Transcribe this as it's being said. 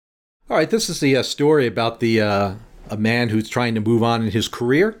All right, this is the story about the a man who's trying to move on in his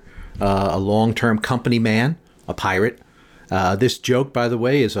career, a long-term company man, a pirate. This joke, by the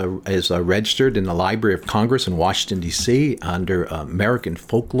way, is registered in the Library of Congress in Washington, D.C. under American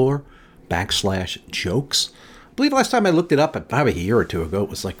Folklore /jokes. I believe last time I looked it up, about a year or two ago, it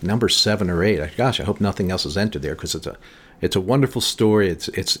was like number 7 or 8. Gosh, I hope nothing else is entered there because it's a wonderful story.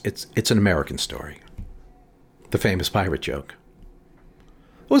 It's an American story. The famous pirate joke.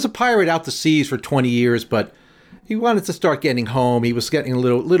 It was a pirate out to seas for 20 years, but he wanted to start getting home. He was getting a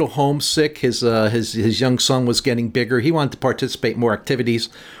little homesick. His young son was getting bigger. He wanted to participate in more activities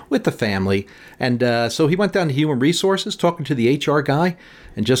with the family. And so he went down to Human Resources, talking to the HR guy,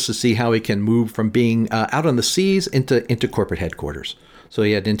 and just to see how he can move from being out on the seas into corporate headquarters. So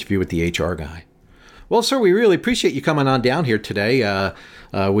he had an interview with the HR guy. Well, sir, we really appreciate you coming on down here today.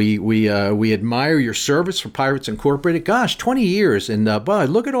 We admire your service for Pirates Incorporated. Gosh, 20 years, and boy,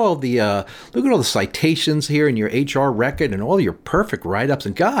 look at all the citations here in your HR record and all your perfect write-ups.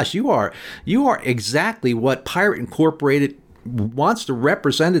 And gosh, you are exactly what Pirate Incorporated wants to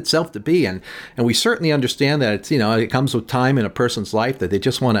represent itself to be, and we certainly understand that it's, it comes with time in a person's life that they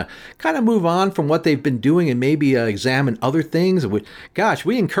just want to kind of move on from what they've been doing and maybe examine other things. Gosh,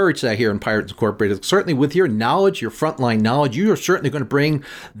 we encourage that here in Pirates Incorporated. Certainly with your knowledge, your frontline knowledge, you are certainly going to bring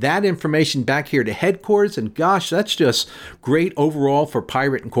that information back here to headquarters, and gosh, that's just great overall for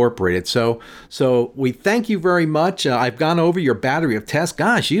Pirate Incorporated. So we thank you very much. I've gone over your battery of tests.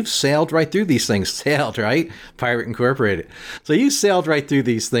 Gosh, you've sailed right through these things. Sailed, right? Pirate Incorporated. So you sailed right through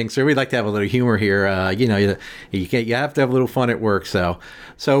these things. So we'd like to have a little humor here. You have to have a little fun at work. So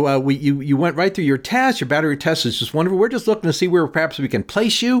you went right through your test. Your battery test is just wonderful. We're just looking to see where perhaps we can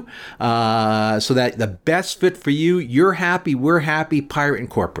place you so that the best fit for you. You're happy. We're happy. Pirate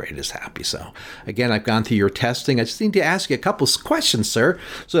Incorporated is happy. So again, I've gone through your testing. I just need to ask you a couple of questions, sir,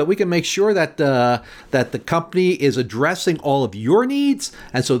 so that we can make sure that that the company is addressing all of your needs,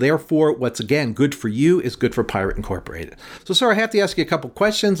 and so therefore, what's again good for you is good for Pirate Incorporated. So, sir, I have to ask you a couple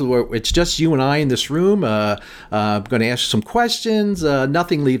questions. It's just you and I in this room. I'm going to ask you some questions.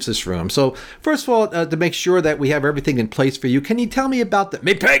 Nothing leaves this room. So, first of all, to make sure that we have everything in place for you, can you tell me about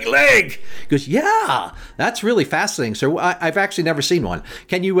me peg leg? He goes, yeah, that's really fascinating, sir. I've actually never seen one.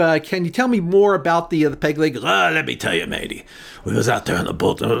 Can you tell me more about the peg leg? Let me tell you, matey. We was out there on the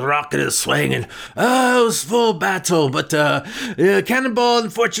boat and it was rocking and swinging. It was full battle, but cannonball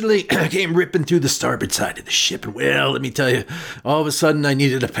unfortunately came ripping through the starboard side of the ship. And well, let me tell you, all of a sudden I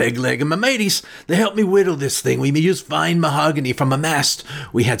needed a peg leg, and my mateys, they helped me whittle this thing. We used fine mahogany from a mast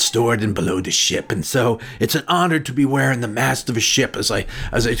we had stored in below the ship, and so it's an honor to be wearing the mast of a ship as I.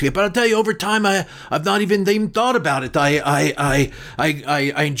 But I'll tell you, over time I've not even thought about it. I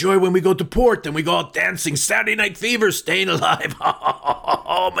enjoy when we go to port and we go out dancing, Saturday Night Fever, staying alive.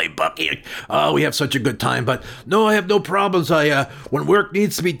 Oh, my Bucky. Oh, we have such a good time. But no, I have no problems. When work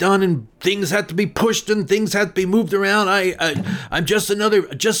needs to be done and things have to be pushed and things have to be moved around, I'm just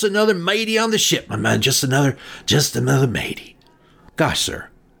another matey on the ship, my man. Just another matey. Gosh, sir.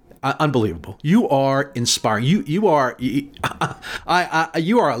 Unbelievable. You are inspiring. You are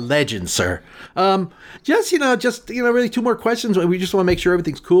a legend, sir. Really 2 more questions. We just want to make sure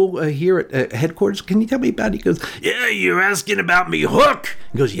everything's cool here at headquarters. Can you tell me about it? He goes, yeah, you're asking about me hook.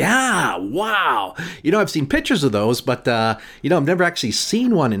 He goes, yeah, wow. I've seen pictures of those, but, I've never actually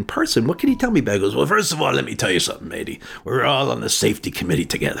seen one in person. What can you tell me about it? He goes, well, first of all, let me tell you something, matey. We're all on the safety committee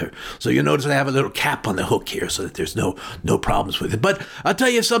together. So you notice I have a little cap on the hook here so that there's no problems with it. But I'll tell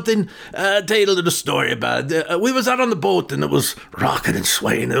you something. Tell you a little story about it. We was out on the boat and it was rocking and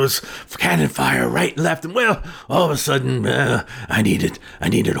swaying. There was cannon fire right and left, and well, all of a sudden I needed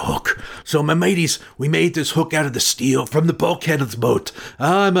a hook. So my mateys, we made this hook out of the steel from the bulkhead of the boat.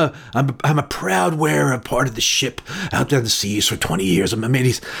 I'm a proud wearer, part of the ship out there in the seas for 20 years. And my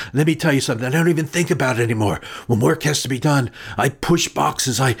mateys, let me tell you something. I don't even think about it anymore. When work has to be done, I push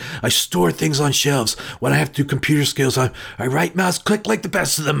boxes. I store things on shelves. When I have to do computer skills, I write mouse click like the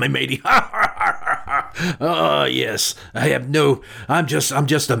best of them, my matey. Oh, yes. I'm just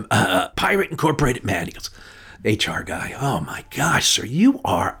a Pirate Incorporated man. He goes, HR guy. Oh, my gosh, sir, you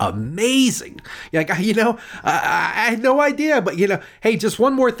are amazing. Yeah, I had no idea, but, hey, just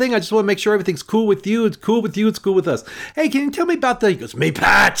one more thing. I just want to make sure everything's cool with you. It's cool with you. It's cool with us. Hey, can you tell me about he goes, me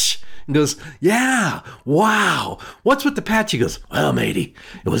patch. He goes, yeah, wow. What's with the patch? He goes, well, matey,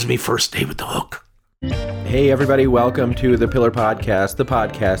 it was me first day with the hook. Hey everybody, welcome to the Pillar Podcast, the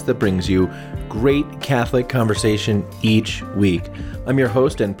podcast that brings you great Catholic conversation each week. I'm your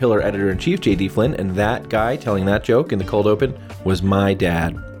host and Pillar Editor-in-Chief, J.D. Flynn, and that guy telling that joke in the cold open was my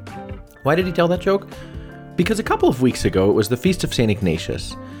dad. Why did he tell that joke? Because a couple of weeks ago, it was the Feast of St.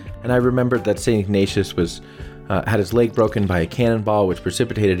 Ignatius, And I remembered that St. Ignatius was had his leg broken by a cannonball, which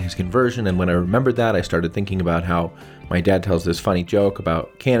precipitated his conversion. And when I remembered that, I started thinking about how my dad tells this funny joke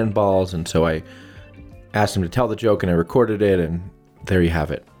about cannonballs. And so I asked him to tell the joke, and I recorded it, and there you have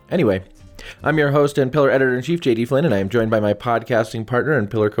it. Anyway, I'm your host and Pillar Editor-in-Chief, J.D. Flynn, and I am joined by my podcasting partner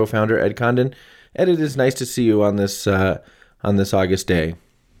and Pillar co-founder, Ed Condon. Ed, it is nice to see you on this August day.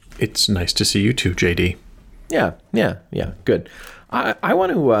 It's nice to see you too, JD. Yeah, good. I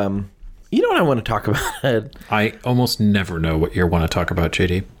want to, you know what I want to talk about, Ed? I almost never know what you want to talk about,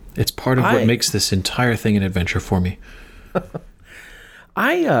 JD. It's part of what makes this entire thing an adventure for me.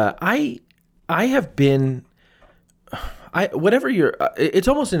 I have been, whatever you're, it's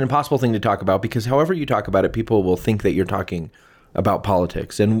almost an impossible thing to talk about because however you talk about it, people will think that you're talking about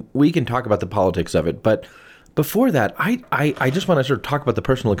politics, and we can talk about the politics of it. But before that, I just want to sort of talk about the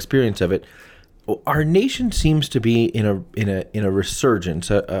personal experience of it. Our nation seems to be in a resurgence,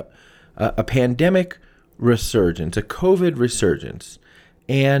 a pandemic resurgence, a COVID resurgence,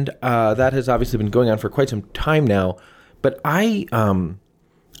 and that has obviously been going on for quite some time now. But I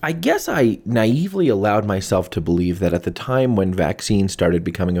guess I naively allowed myself to believe that at the time when vaccines started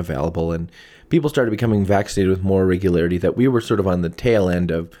becoming available and people started becoming vaccinated with more regularity, that we were sort of on the tail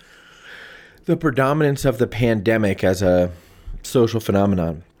end of the predominance of the pandemic as a social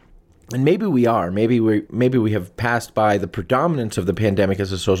phenomenon. And maybe we are. Maybe we have passed by the predominance of the pandemic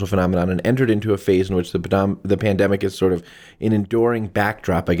as a social phenomenon and entered into a phase in which the pandemic is sort of an enduring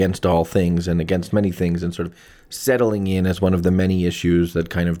backdrop against all things and against many things, and sort of settling in as one of the many issues that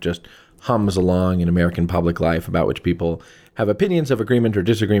kind of just hums along in American public life, about which people have opinions of agreement or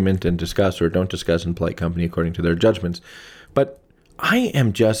disagreement and discuss or don't discuss in polite company according to their judgments. But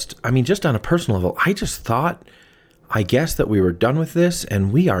just on a personal level, I just thought, I guess, that we were done with this,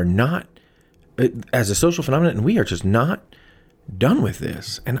 and we are not, as a social phenomenon, and we are just not done with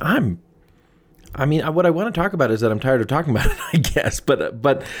this. And what I want to talk about is that I'm tired of talking about it, I guess.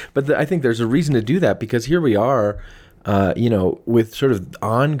 But I think there's a reason to do that, because here we are, with sort of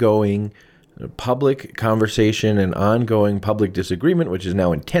ongoing public conversation and ongoing public disagreement, which is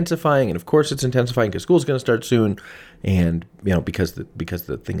now intensifying. And of course it's intensifying because school's going to start soon. And, because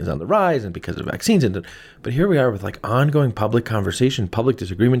the thing is on the rise and because of vaccines. But here we are with like ongoing public conversation, public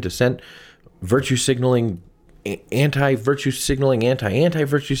disagreement, dissent, virtue signaling, anti-virtue signaling,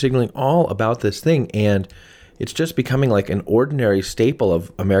 anti-virtue signaling, all about this thing. And it's just becoming like an ordinary staple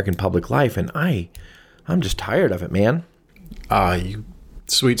of American public life. And I'm just tired of it, man. You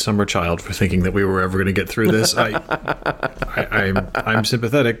sweet summer child for thinking that we were ever going to get through this. I'm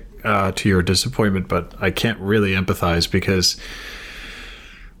sympathetic to your disappointment, but I can't really empathize because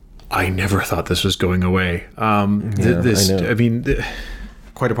I never thought this was going away. I know.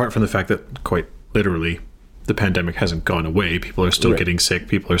 Quite apart from the fact that quite literally the pandemic hasn't gone away. People are still getting sick.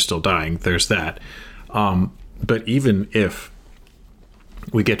 People are still dying. There's that. But even if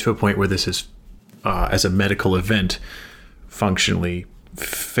we get to a point where this is, as a medical event, functionally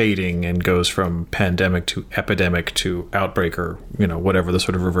fading and goes from pandemic to epidemic to outbreak, or whatever the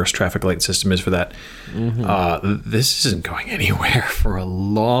sort of reverse traffic light system is for that, this isn't going anywhere for a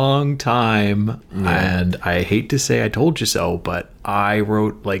long time. And I hate to say I told you so, but I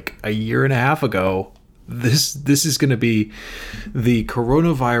wrote like a year and a half ago, this is going to be, the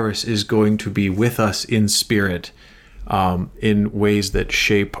coronavirus is going to be with us in spirit, in ways that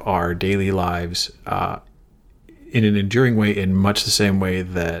shape our daily lives, in an enduring way, in much the same way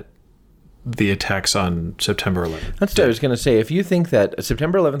that the attacks on September 11th. That's what I was going to say. If you think that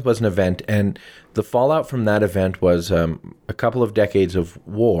September 11th was an event, and the fallout from that event was a couple of decades of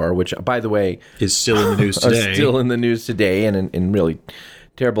war, which, by the way, is still in the news today, and in really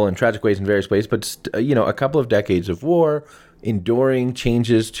terrible and tragic ways in various ways, but a couple of decades of war, enduring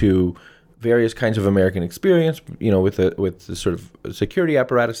changes to various kinds of American experience, with the sort of security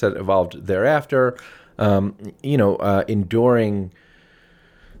apparatus that evolved thereafter. Enduring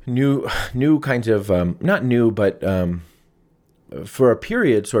new kinds of, not new, but for a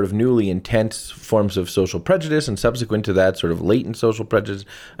period, sort of newly intense forms of social prejudice, and subsequent to that, sort of latent social prejudice.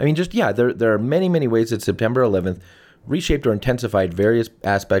 There are many, many ways that September 11th reshaped or intensified various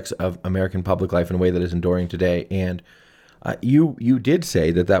aspects of American public life in a way that is enduring today. And you did say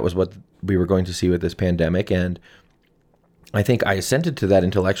that was what we were going to see with this pandemic, and I think I assented to that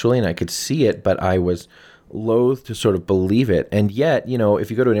intellectually, and I could see it, but I was loath to sort of believe it. And yet, if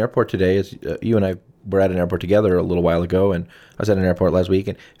you go to an airport today, as you and I were at an airport together a little while ago, and I was at an airport last week,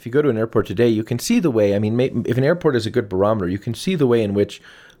 and if you go to an airport today, you can see the way, if an airport is a good barometer, you can see the way in which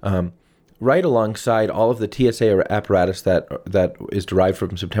right alongside all of the TSA apparatus that is derived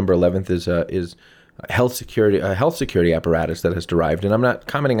from September 11th is health security apparatus that has derived. And I'm not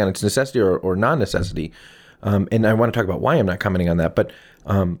commenting on its necessity or non-necessity. And I want to talk about why I'm not commenting on that.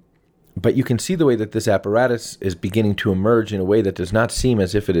 But you can see the way that this apparatus is beginning to emerge in a way that does not seem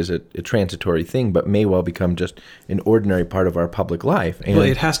as if it is a transitory thing, but may well become just an ordinary part of our public life. And well,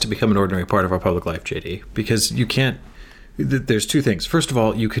 it has to become an ordinary part of our public life, JD, because you can't. There's two things. First of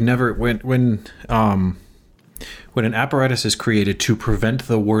all, you can never when an apparatus is created to prevent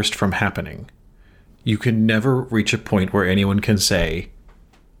the worst from happening, you can never reach a point where anyone can say,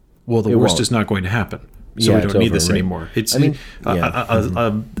 "Well, the worst is not going to happen, so we don't need this anymore." It's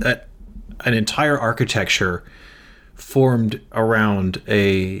an entire architecture formed around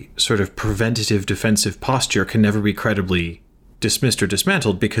a sort of preventative defensive posture can never be credibly dismissed or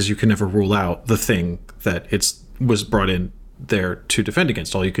dismantled, because you can never rule out the thing that was brought in there to defend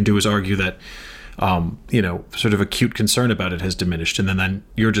against. All you can do is argue that sort of acute concern about it has diminished, and then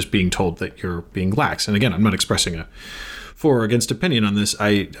you're just being told that you're being lax. And again, I'm not expressing a for or against opinion on this.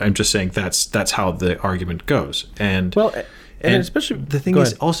 I'm just saying that's how the argument goes. And especially the thing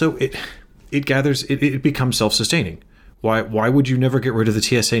is also it becomes self-sustaining. Why would you never get rid of the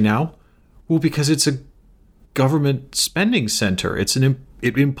TSA now? Well, because it's a government spending center. It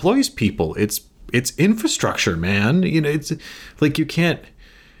employs people. It's infrastructure, man. It's like you can't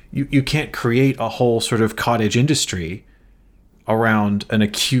create a whole sort of cottage industry around an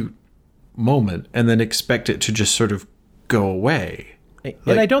acute moment and then expect it to just sort of go away.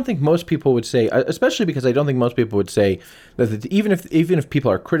 And I don't think most people would say, especially because I don't think most people would say that even if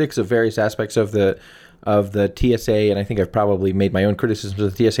people are critics of various aspects of the TSA, and I think I've probably made my own criticisms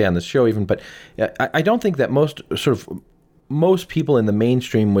of the TSA on this show even, but I don't think that most people in the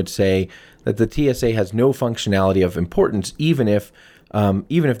mainstream would say that the TSA has no functionality of importance, even if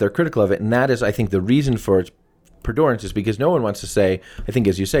they're critical of it. And that is, I think, the reason for its perdurance is because no one wants to say, I think,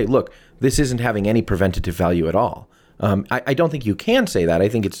 as you say, look, this isn't having any preventative value at all. I don't think you can say that. I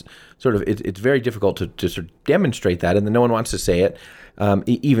think it's it's very difficult to sort of demonstrate that, and then no one wants to say it,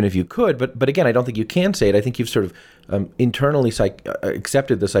 even if you could. But again, I don't think you can say it. I think you've sort of internally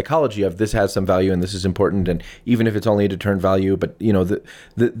accepted the psychology of this has some value and this is important, and even if it's only a deterrent value, but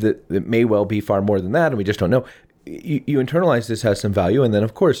it may well be far more than that, and we just don't know. You internalize this has some value, and then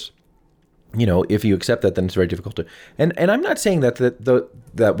of course, if you accept that, then it's very difficult to. And I'm not saying that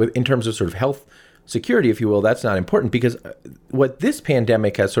in terms of sort of health security, if you will, that's not important, because what this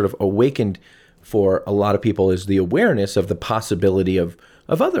pandemic has sort of awakened for a lot of people is the awareness of the possibility of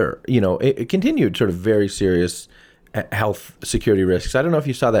other, continued sort of very serious health security risks. I don't know if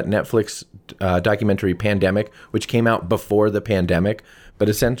you saw that Netflix documentary Pandemic, which came out before the pandemic, but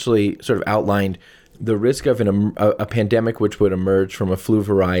essentially sort of outlined the risk of a pandemic which would emerge from a flu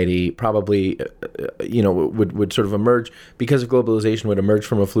variety, probably, would sort of emerge because of globalization, would emerge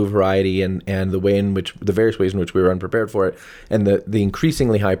from a flu variety, and the various ways in which we were unprepared for it, and the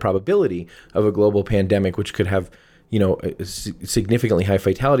increasingly high probability of a global pandemic which could have, a significantly high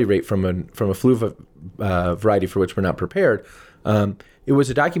fatality rate from a flu variety for which we're not prepared. It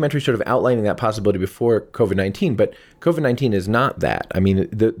was a documentary sort of outlining that possibility before COVID-19, but COVID-19 is not that. I mean,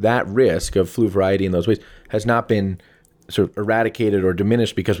 that risk of flu variety in those ways has not been sort of eradicated or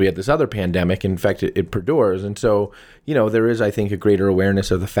diminished because we had this other pandemic. In fact, it perdures. And so, there is, I think, a greater awareness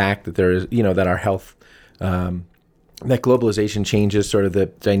of the fact that there is, that our health, that globalization changes sort of the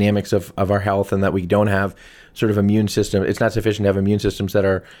dynamics of our health, and that we don't have sort of immune system. It's not sufficient to have immune systems that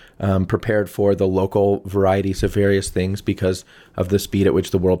are prepared for the local varieties of various things because of the speed at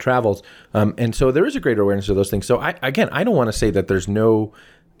which the world travels. And so there is a greater awareness of those things. So I don't want to say that there's no,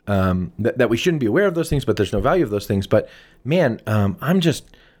 that we shouldn't be aware of those things, but there's no value of those things. But man, I'm just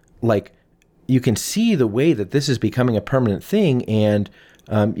like, you can see the way that this is becoming a permanent thing, and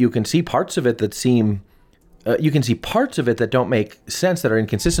you can see parts of it that seem, you can see parts of it that don't make sense, that are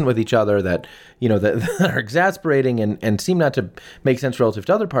inconsistent with each other, that that are exasperating and seem not to make sense relative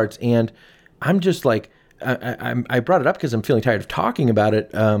to other parts. And I'm just like, I brought it up because I'm feeling tired of talking about it.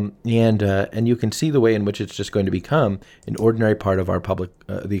 And you can see the way in which it's just going to become an ordinary part of our public,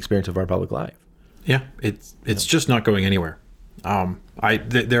 the experience of our public life. Yeah, it's just not going anywhere.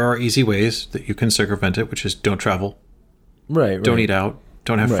 There are easy ways that you can circumvent it, which is don't travel, right? Don't eat out,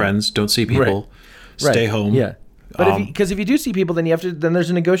 don't have friends, don't see people. Stay home. Yeah. But because if you do see people, then then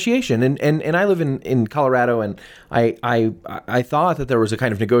there's a negotiation. And I live in Colorado, and I thought that there was a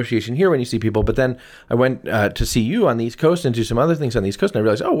kind of negotiation here when you see people, but then I went to see you on the East Coast and do some other things on the East Coast, and I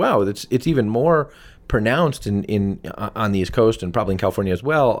realized, oh wow, it's even more pronounced on the East Coast and probably in California as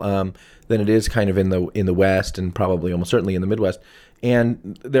well than it is kind of in the West and probably almost certainly in the Midwest.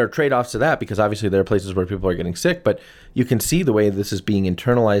 And there are trade-offs to that because obviously there are places where people are getting sick, but you can see the way this is being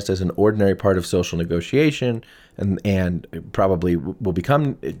internalized as an ordinary part of social negotiation and probably will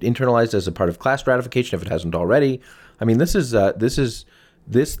become internalized as a part of class stratification if it hasn't already. I mean, this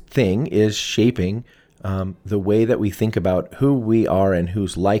thing is shaping the way that we think about who we are and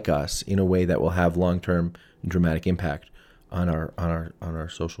who's like us in a way that will have long-term dramatic impact on our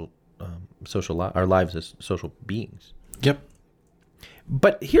social our lives as social beings. Yep.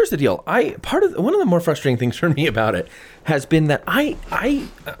 But here's the deal. One of the more frustrating things for me about it has been that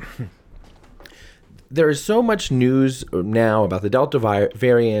there is so much news now about the Delta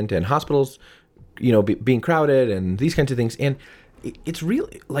variant and hospitals, being crowded and these kinds of things. And it's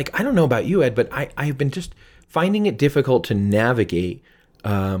really like, I don't know about you, Ed, but I've been just finding it difficult to navigate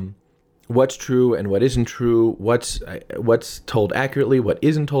what's true and what isn't true, what's told accurately, what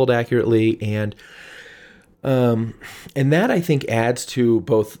isn't told accurately, and that I think adds to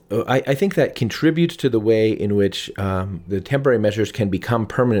both. I think that contributes to the way in which the temporary measures can become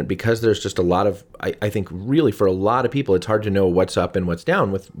permanent because there's just a lot of. I think really for a lot of people, it's hard to know what's up and what's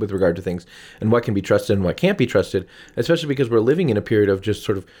down with regard to things and what can be trusted and what can't be trusted, especially because we're living in a period of just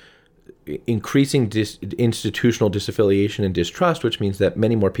sort of increasing institutional disaffiliation and distrust, which means that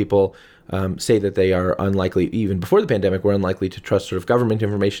many more people say that they are unlikely, even before the pandemic, were unlikely to trust sort of government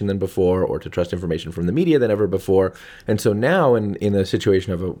information than before or to trust information from the media than ever before. And so now in a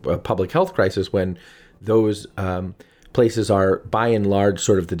situation of a public health crisis when those places are by and large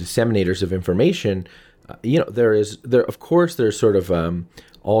sort of the disseminators of information, there's sort of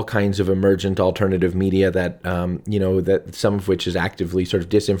all kinds of emergent alternative media that, that some of which is actively sort of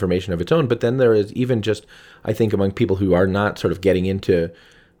disinformation of its own. But then there is even just, I think, among people who are not sort of getting into,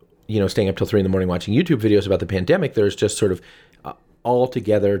 staying up till 3 a.m. watching YouTube videos about the pandemic, there's just sort of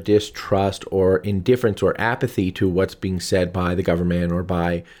altogether distrust or indifference or apathy to what's being said by the government or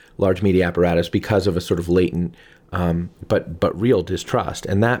by large media apparatus because of a sort of latent but real distrust.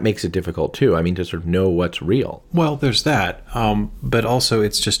 And that makes it difficult too. I mean, to sort of know what's real. Well, there's that. But also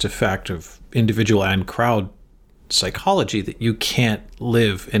it's just a fact of individual and crowd psychology that you can't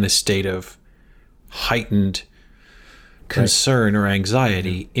live in a state of heightened concern or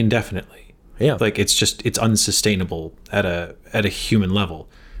anxiety indefinitely. Yeah. Like it's unsustainable at a human level.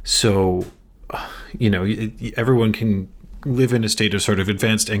 So, everyone can live in a state of sort of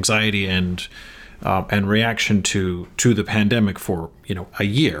advanced anxiety and reaction to the pandemic for, a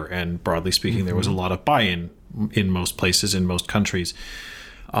year. And broadly speaking, there was a lot of buy-in in most places, in most countries,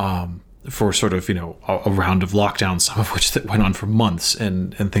 for sort of, a round of lockdown, some of which that went on for months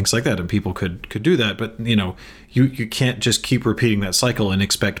and things like that. And people could do that. But, you can't just keep repeating that cycle and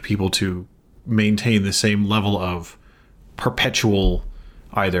expect people to maintain the same level of perpetual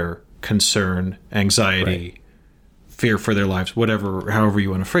either concern, anxiety, fear for their lives, however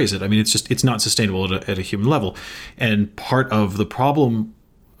you want to phrase it. I mean, it's not sustainable at a human level. And part of the problem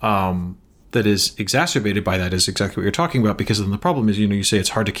that is exacerbated by that is exactly what you're talking about, because then the problem is, you say it's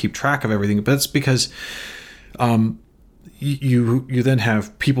hard to keep track of everything, but that's because you then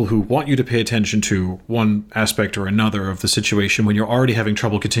have people who want you to pay attention to one aspect or another of the situation when you're already having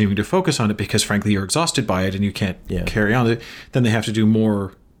trouble continuing to focus on it because frankly you're exhausted by it and you can't carry on it. Then they have to do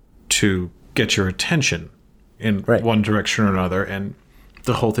more to get your attention in one direction or another, and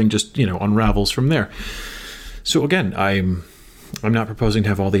the whole thing just unravels from there. So again, I'm not proposing to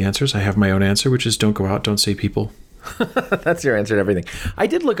have all the answers. I have my own answer, which is don't go out, don't see people. That's your answer to everything. I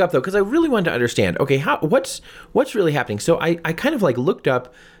did look up though because I really wanted to understand. Okay, what's really happening? So I kind of looked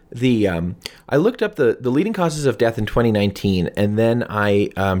up the leading causes of death in 2019, and then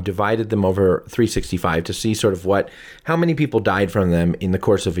I divided them over 365 to see sort of how many people died from them in the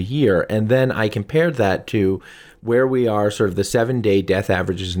course of a year, and then I compared that to where we are, sort of the 7-day death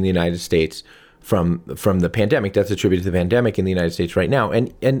averages in the United States from the pandemic, deaths attributed to the pandemic in the United States right now,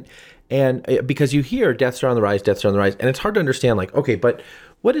 and because you hear deaths are on the rise, and it's hard to understand. Okay, but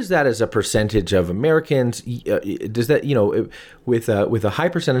what is that as a percentage of Americans? Does that, with a high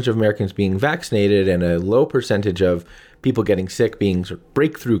percentage of Americans being vaccinated and a low percentage of people getting sick being sort of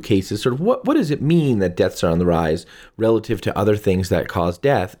breakthrough cases, sort of what does it mean that deaths are on the rise relative to other things that cause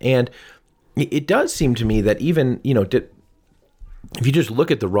death? And it does seem to me that even, if you just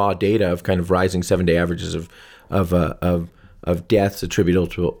look at the raw data of kind of rising 7-day averages of deaths attributable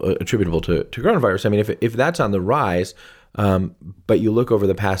to coronavirus, I mean, if that's on the rise, but you look over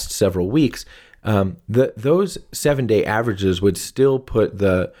the past several weeks, those 7-day averages would still put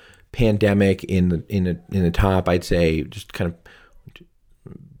the pandemic in the top, I'd say, just kind of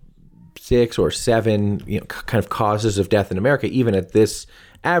 6 or 7, kind of causes of death in America, even at this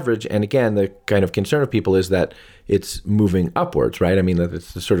average. And again, the kind of concern of people is that it's moving upwards, right? I mean, that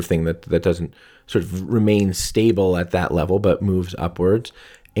it's the sort of thing that doesn't sort of remain stable at that level, but moves upwards,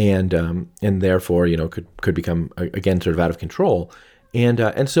 and therefore, could become again sort of out of control.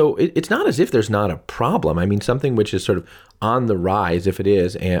 And so it's not as if there's not a problem. I mean, something which is sort of on the rise, if it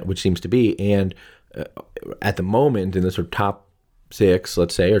is, and which seems to be, and at the moment in the sort of top 6,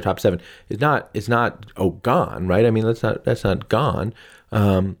 let's say, or top 7, it's not gone, right? I mean, that's not gone.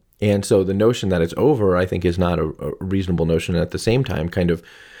 And so the notion that it's over, I think, is not a reasonable notion. And at the same time, kind of,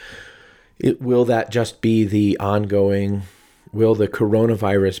 will that just be the ongoing? Will the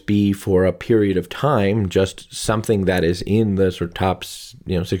coronavirus be for a period of time just something that is in the sort of top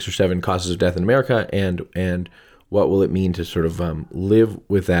 6 or 7 causes of death in America, and what will it mean to sort of live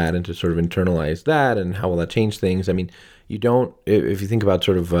with that and to sort of internalize that, and how will that change things? I mean, you don't, if you think about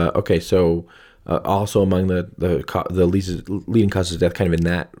sort of also among the leading causes of death kind of in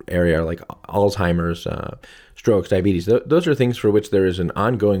that area are like Alzheimer's, strokes, diabetes. Those are things for which there is an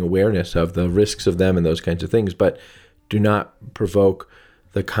ongoing awareness of the risks of them and those kinds of things, but do not provoke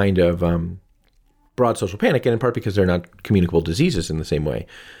the kind of broad social panic, and in part because they're not communicable diseases in the same way.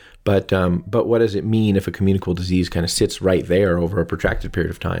 But what does it mean if a communicable disease kind of sits right there over a protracted period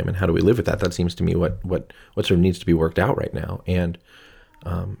of time, and how do we live with that? That seems to me what sort of needs to be worked out right now, and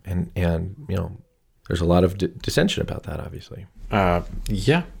there's a lot of dissension about that, obviously.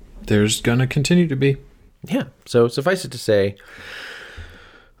 Yeah, there's gonna continue to be. Yeah. So suffice it to say,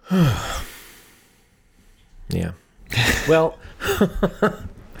 yeah. Well,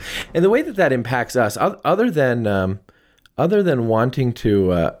 and the way that impacts us, other than wanting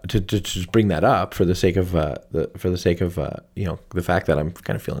to just bring that up for the sake of the fact that I'm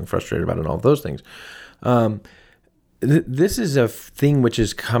kind of feeling frustrated about it and all of those things, this is a thing which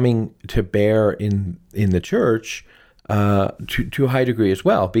is coming to bear in the church to a high degree as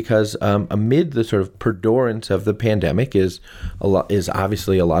well, because amid the sort of perdurance of the pandemic is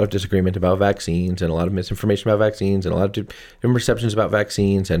obviously a lot of disagreement about vaccines, and a lot of misinformation about vaccines, and a lot of different perceptions about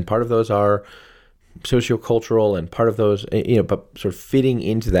vaccines, and part of those are sociocultural, and part of those, but sort of fitting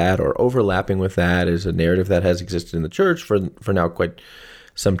into that or overlapping with that is a narrative that has existed in the church for now quite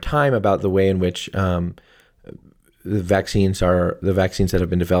some time about the way in which the vaccines that have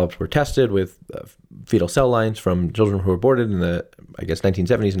been developed were tested with fetal cell lines from children who were aborted in the, I guess,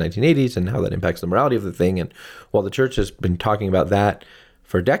 1970s and 1980s, and how that impacts the morality of the thing. And while the church has been talking about that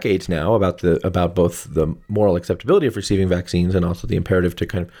for decades now, about both the moral acceptability of receiving vaccines and also the imperative to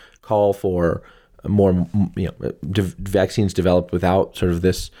kind of call for more, vaccines developed without sort of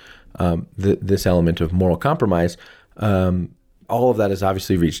this this element of moral compromise. All of that has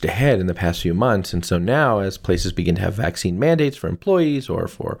obviously reached a head in the past few months. And so now, as places begin to have vaccine mandates for employees or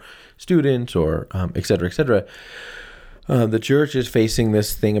for students or et cetera, the church is facing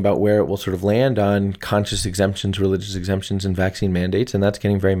this thing about where it will sort of land on conscious exemptions, religious exemptions, and vaccine mandates. And that's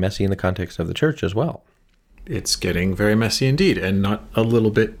getting very messy in the context of the church as well. It's getting very messy indeed, and not a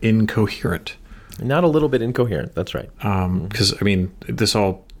little bit incoherent. Not a little bit incoherent. That's right. Because, I mean, this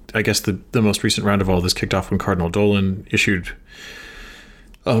all... I guess the most recent round of all this kicked off when Cardinal Dolan issued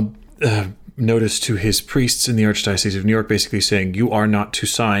a notice to his priests in the Archdiocese of New York, basically saying you are not to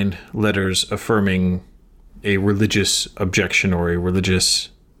sign letters affirming a religious objection or a religious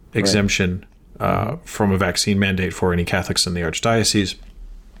exemption from a vaccine mandate for any Catholics in the Archdiocese,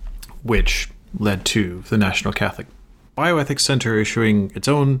 which led to the National Catholic Bioethics Center issuing its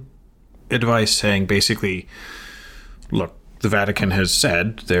own advice saying basically, look, the Vatican has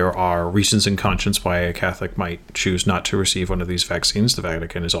said there are reasons in conscience why a Catholic might choose not to receive one of these vaccines. The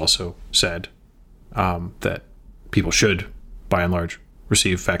Vatican has also said that people should, by and large,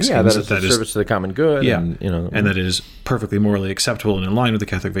 receive vaccines. Yeah, that is a service to the common good. Yeah, and that it is perfectly morally acceptable and in line with the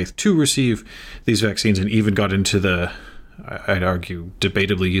Catholic faith to receive these vaccines, and even got into the, I'd argue,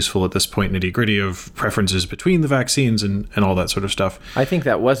 debatably useful at this point, nitty-gritty of preferences between the vaccines and all that sort of stuff. I think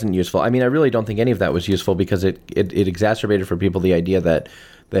that wasn't useful. I mean, I really don't think any of that was useful, because it exacerbated for people the idea that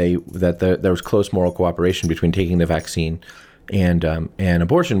there was close moral cooperation between taking the vaccine and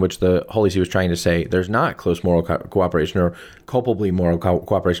abortion, which the Holy See was trying to say there's not close moral cooperation or culpably moral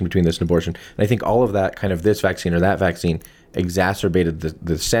cooperation between this and abortion. And I think all of that kind of this vaccine or that vaccine exacerbated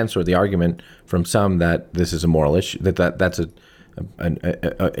the sense or the argument from some that this is a moral issue, that's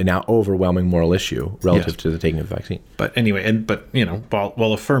an overwhelming moral issue relative to the taking of the vaccine. But anyway,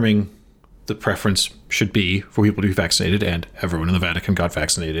 while affirming the preference should be for people to be vaccinated, and everyone in the Vatican got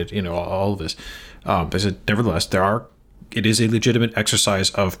vaccinated, all of this, they said, nevertheless, it is a legitimate exercise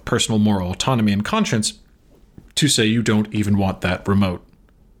of personal moral autonomy and conscience to say you don't even want that remote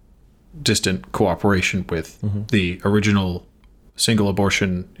distant cooperation with the original single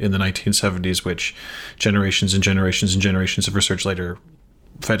abortion in the 1970s, which generations and generations and generations of research later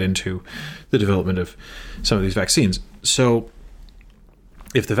fed into the development of some of these vaccines. So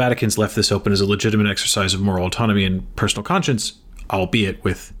if the Vatican's left this open as a legitimate exercise of moral autonomy and personal conscience, albeit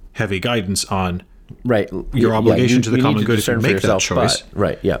with heavy guidance on your obligation to the common good if you make that choice.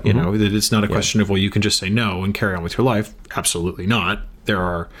 You know, that it's not a question of, well, you can just say no and carry on with your life. Absolutely not. There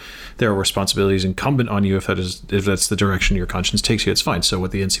are responsibilities incumbent on you if that's the direction your conscience takes you. It's fine. So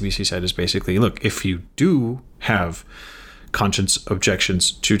what the NCBC said is basically, look, if you do have conscience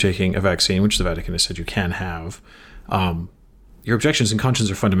objections to taking a vaccine, which the Vatican has said you can have, your objections and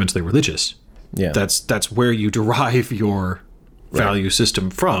conscience are fundamentally religious. Yeah, that's where you derive your value system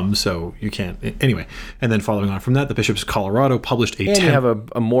from, so you can't anyway. And then following on from that, the bishops of Colorado published you have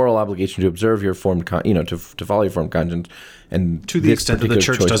a moral obligation to observe your formed to follow your formed conscience, and to the extent that the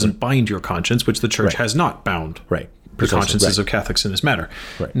church doesn't bind your conscience, which the church has not bound the consciences of Catholics in this matter.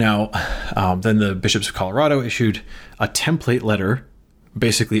 Now, then the bishops of Colorado issued a template letter,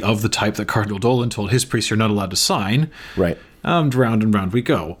 basically of the type that Cardinal Dolan told his priests you're not allowed to sign. Round and round we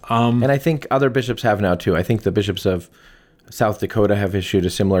go. And I think other bishops have now too. I think the bishops of South Dakota have issued a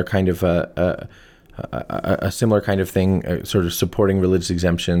similar kind of thing, sort of supporting religious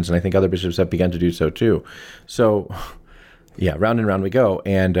exemptions, and I think other bishops have begun to do so too. So, yeah, round and round we go,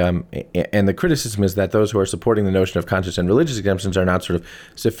 and the criticism is that those who are supporting the notion of conscience and religious exemptions are not sort of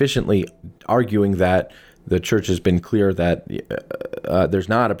sufficiently arguing that the church has been clear that there's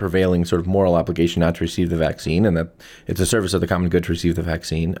not a prevailing sort of moral obligation not to receive the vaccine, and that it's a service of the common good to receive the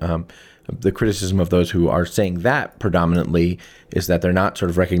vaccine. The criticism of those who are saying that predominantly is that they're not sort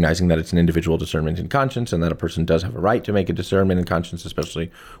of recognizing that it's an individual discernment in conscience, and that a person does have a right to make a discernment in conscience,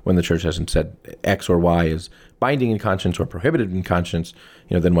 especially when the church hasn't said X or Y is binding in conscience or prohibited in conscience.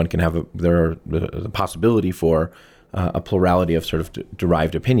 You know, then one can have the possibility for a plurality of sort of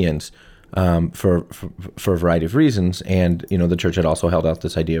derived opinions for a variety of reasons. And, you know, the church had also held out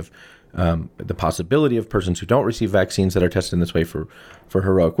this idea of the possibility of persons who don't receive vaccines that are tested in this way for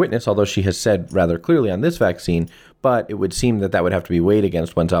heroic witness, although she has said rather clearly on this vaccine, but it would seem that would have to be weighed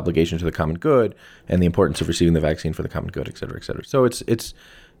against one's obligation to the common good and the importance of receiving the vaccine for the common good, et cetera, et cetera. So it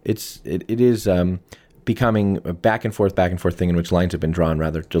is becoming a back and forth thing in which lines have been drawn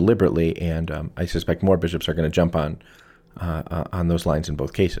rather deliberately, and I suspect more bishops are going to jump on those lines in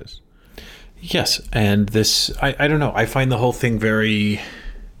both cases. Yes, and this, I don't know, I find the whole thing very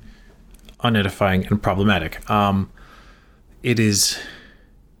unedifying and problematic. It is,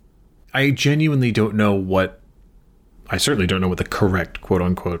 I genuinely don't know I certainly don't know what the correct quote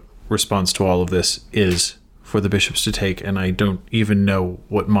unquote response to all of this is for the bishops to take, and I don't even know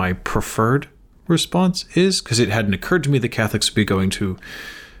what my preferred response is, because it hadn't occurred to me that Catholics would be going to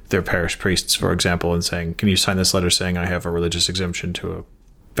their parish priests, for example, and saying, can you sign this letter saying I have a religious exemption to a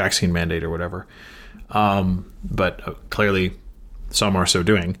vaccine mandate or whatever. But clearly some are so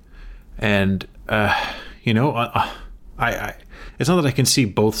doing. And, you know, I it's not that I can see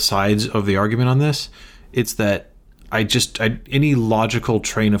both sides of the argument on this. It's that any logical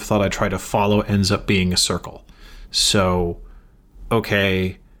train of thought I try to follow ends up being a circle. So,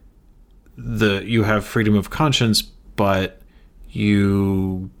 okay, you have freedom of conscience, but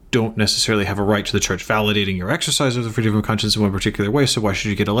you don't necessarily have a right to the church validating your exercise of the freedom of conscience in one particular way, so why should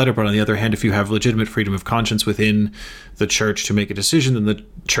you get a letter? But on the other hand, if you have legitimate freedom of conscience within the church to make a decision, then the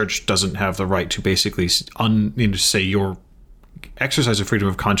church doesn't have the right to basically say your exercise of freedom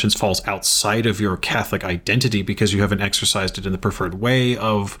of conscience falls outside of your Catholic identity because you haven't exercised it in the preferred way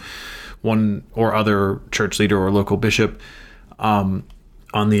of one or other church leader or local bishop. On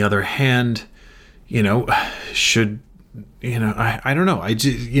the other hand, you know, I don't know.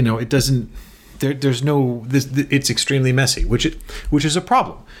 It doesn't. There's no. It's extremely messy, which is a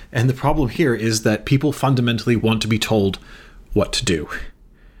problem. And the problem here is that people fundamentally want to be told what to do.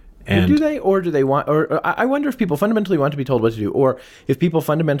 And do they want? Or I wonder if people fundamentally want to be told what to do, or if people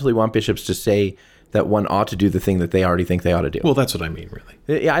fundamentally want bishops to say that one ought to do the thing that they already think they ought to do. Well, that's what I mean,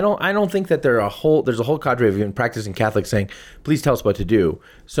 really. Yeah, I don't think that there's a whole cadre of even practicing Catholics saying, please tell us what to do,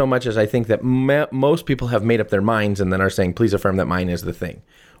 so much as I think that most people have made up their minds and then are saying, please affirm that mine is the thing.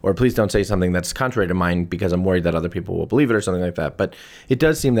 Or please don't say something that's contrary to mine because I'm worried that other people will believe it or something like that. But it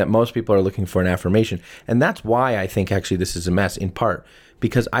does seem that most people are looking for an affirmation. And that's why I think actually this is a mess, in part,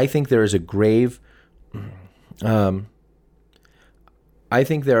 because I think there is a grave... I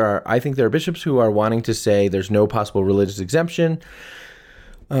think there are bishops who are wanting to say there's no possible religious exemption.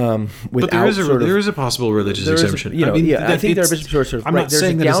 But there is a possible religious exemption. I think there are bishops who are sort of. I'm not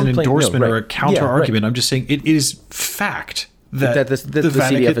saying that as an endorsement or a counter argument. I'm just saying it is fact that the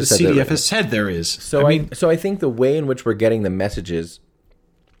CDF has said there is. So I think the way in which we're getting the messages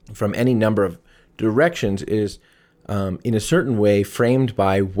from any number of directions is in a certain way framed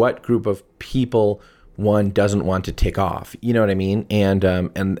by what group of people one doesn't want to tick off. You know what I mean? And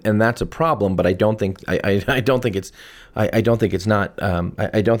that's a problem. But I don't think it's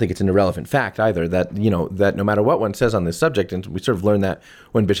an irrelevant fact either. That that no matter what one says on this subject, and we sort of learned that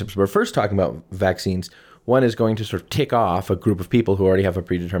when bishops were first talking about vaccines, one is going to sort of tick off a group of people who already have a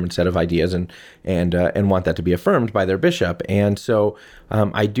predetermined set of ideas and want that to be affirmed by their bishop. And so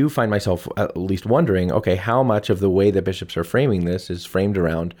I do find myself at least wondering, okay, how much of the way that bishops are framing this is framed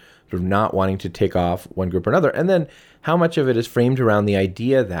around sort of not wanting to tick off one group or another, and then how much of it is framed around the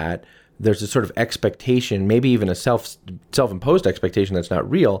idea that there's a sort of expectation, maybe even a self-imposed expectation that's not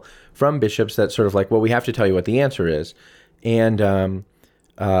real from bishops, that sort of like, well, we have to tell you what the answer is, and or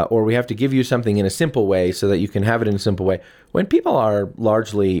we have to give you something in a simple way so that you can have it in a simple way. When people are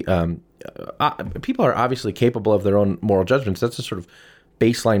largely, people are obviously capable of their own moral judgments. That's a sort of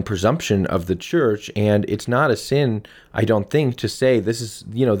baseline presumption of the church, and it's not a sin, I don't think, to say this is,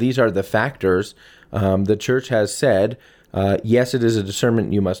 these are the factors. The church has said, yes, it is a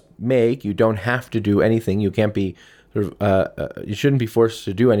discernment you must make. You don't have to do anything. You can't be, you shouldn't be forced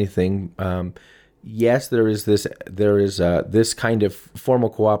to do anything. Yes, there is this kind of formal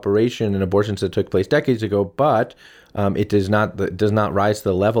cooperation in abortions that took place decades ago, but it does not rise to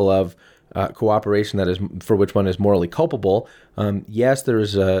the level of cooperation that is for which one is morally culpable. Yes, there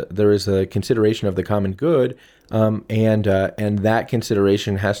is a consideration of the common good, and that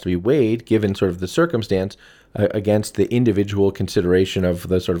consideration has to be weighed, given sort of the circumstance, against the individual consideration of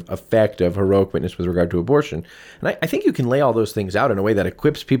the sort of effect of heroic witness with regard to abortion. And I think you can lay all those things out in a way that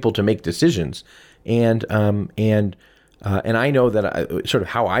equips people to make decisions. And I know that sort of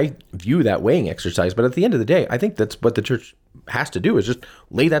how I view that weighing exercise. But at the end of the day, I think that's what the church has to do, is just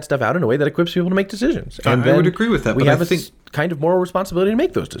lay that stuff out in a way that equips people to make decisions. And I would agree with that. We have a kind of moral responsibility to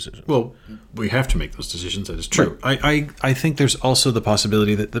make those decisions. Well, we have to make those decisions. That is true. Right. I think there's also the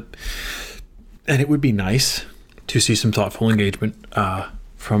possibility that and it would be nice to see some thoughtful engagement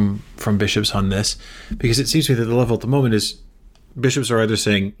from bishops on this, because it seems to me that the level at the moment is bishops are either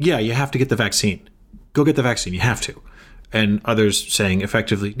saying, yeah, you have to get the vaccine. Go get the vaccine. You have to. And others saying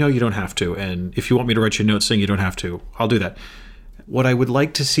effectively, no, you don't have to. And if you want me to write you a note saying you don't have to, I'll do that. What I would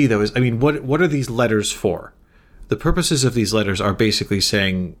like to see, though, is, what are these letters for? The purposes of these letters are basically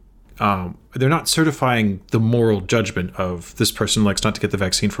saying, they're not certifying the moral judgment of this person likes not to get the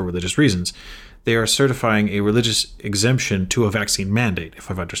vaccine for religious reasons. They are certifying a religious exemption to a vaccine mandate,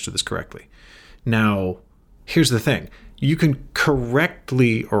 if I've understood this correctly. Now, here's the thing. You can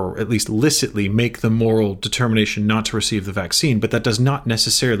correctly, or at least licitly, make the moral determination not to receive the vaccine, but that does not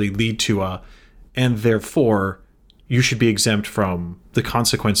necessarily lead to and therefore you should be exempt from the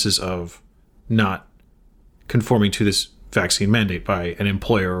consequences of not conforming to this vaccine mandate by an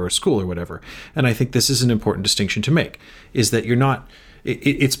employer or a school or whatever. And I think this is an important distinction to make, is that you're not,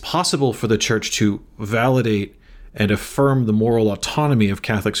 it's possible for the church to validate and affirm the moral autonomy of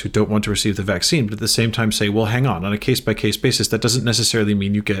Catholics who don't want to receive the vaccine, but at the same time say, well, hang on a case-by-case basis, that doesn't necessarily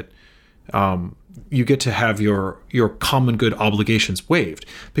mean you get to have your common good obligations waived.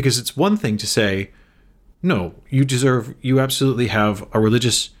 Because it's one thing to say, no, you absolutely have a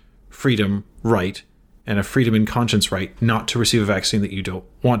religious freedom right and a freedom in conscience right not to receive a vaccine that you don't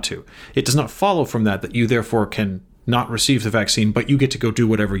want to. It does not follow from that you therefore can not receive the vaccine, but you get to go do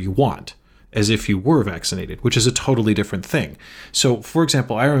whatever you want, as if you were vaccinated, which is a totally different thing. So, for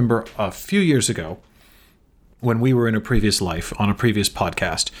example, I remember a few years ago when we were in a previous life on a previous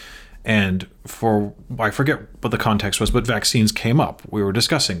podcast, and I forget what the context was, but vaccines came up. We were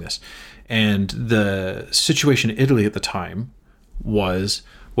discussing this. And the situation in Italy at the time was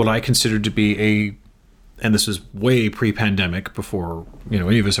what I considered to be and this was way pre-pandemic, before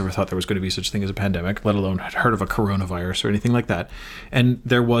any of us ever thought there was going to be such a thing as a pandemic, let alone had heard of a coronavirus or anything like that. And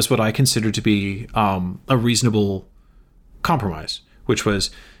there was what I considered to be a reasonable compromise, which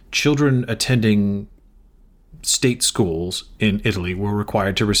was children attending state schools in Italy were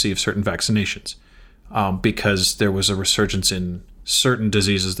required to receive certain vaccinations because there was a resurgence in certain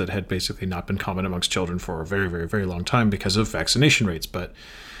diseases that had basically not been common amongst children for a very, very, very long time because of vaccination rates. But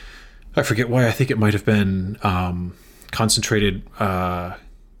I forget why. I think it might have been concentrated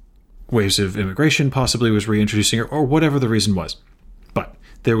waves of immigration possibly was reintroducing, or whatever the reason was. But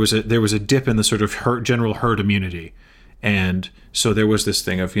there was a dip in the sort of general herd immunity. And so there was this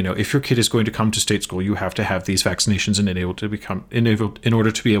thing of, if your kid is going to come to state school, you have to have these vaccinations in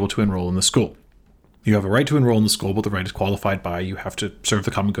order to be able to enroll in the school. You have a right to enroll in the school, but the right is qualified by you have to serve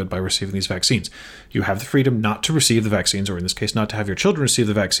the common good by receiving these vaccines. You have the freedom not to receive the vaccines, or in this case, not to have your children receive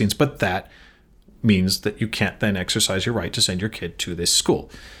the vaccines, but that means that you can't then exercise your right to send your kid to this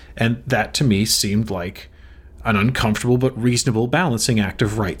school. And that, to me, seemed like an uncomfortable but reasonable balancing act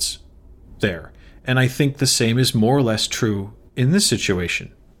of rights there. And I think the same is more or less true in this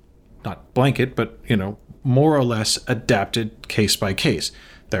situation. Not blanket, but, more or less adapted case by case.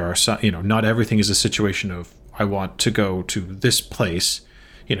 There are some, not everything is a situation of, I want to go to this place.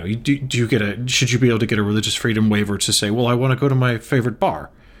 Should you be able to get a religious freedom waiver to say, well, I want to go to my favorite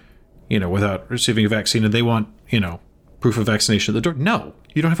bar, without receiving a vaccine, and they want, proof of vaccination at the door? No,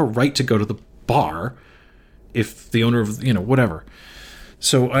 you don't have a right to go to the bar if the owner of, whatever.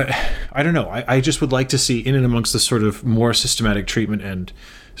 So I don't know. I just would like to see, in and amongst the sort of more systematic treatment and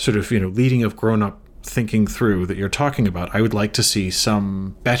sort of, leading of grown-up thinking through that you're talking about, I would like to see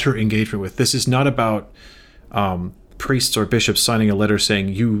some better engagement with. This is not about priests or bishops signing a letter saying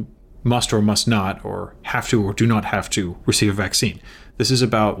you must or must not, or have to or do not have to receive a vaccine. This is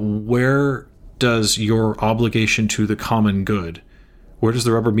about, where does your obligation to the common good, where does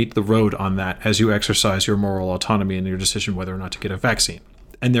the rubber meet the road on that as you exercise your moral autonomy in your decision whether or not to get a vaccine?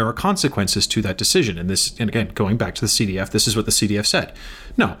 And there are consequences to that decision. And again, going back to the CDF, this is what the CDF said.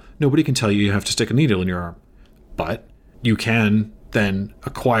 No, nobody can tell you have to stick a needle in your arm. But you can then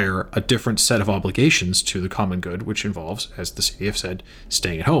acquire a different set of obligations to the common good, which involves, as the CDF said,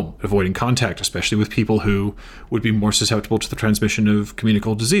 staying at home, avoiding contact, especially with people who would be more susceptible to the transmission of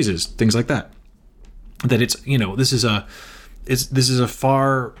communicable diseases, things like that. That it's, this is a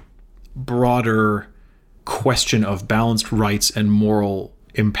far broader question of balanced rights and moral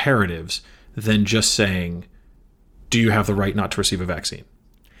imperatives than just saying, do you have the right not to receive a vaccine?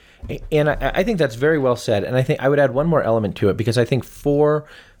 And I think that's very well said. And I think I would add one more element to it, because I think for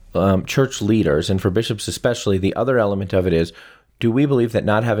church leaders and for bishops especially, the other element of it is, do we believe that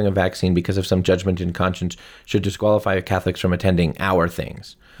not having a vaccine because of some judgment in conscience should disqualify Catholics from attending our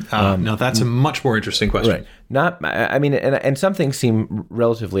things? Now that's a much more interesting question. Right. And some things seem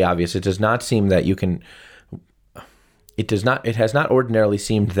relatively obvious. It does not seem that you can. It has not ordinarily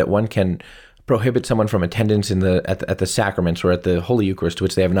seemed that one can prohibit someone from attendance at the sacraments or at the Holy Eucharist, to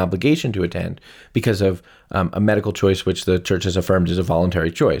which they have an obligation to attend, because of a medical choice which the Church has affirmed is a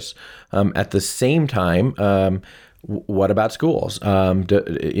voluntary choice. At the same time, what about schools?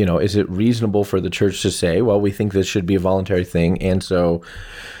 Is it reasonable for the Church to say, well, we think this should be a voluntary thing, and so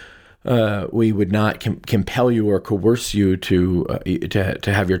we would not compel you or coerce you to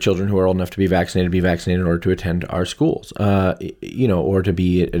have your children who are old enough to be vaccinated in order to attend our schools, or to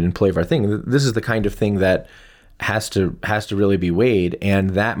be an employee of our thing. This is the kind of thing that has to really be weighed,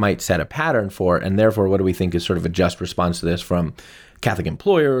 and that might set a pattern for it. And therefore, what do we think is sort of a just response to this from Catholic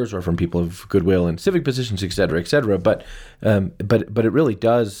employers or from people of goodwill in civic positions, et cetera, et cetera. But it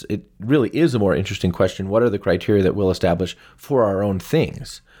really is a more interesting question. What are the criteria that we'll establish for our own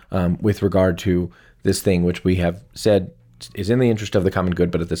things? With regard to this thing, which we have said is in the interest of the common good,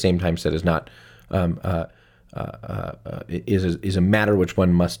 but at the same time said is not is a matter which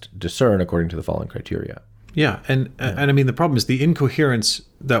one must discern according to the following criteria. Yeah, and I mean, the problem is the incoherence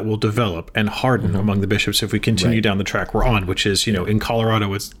that will develop and harden among the bishops if we continue down the track we're on, which is, in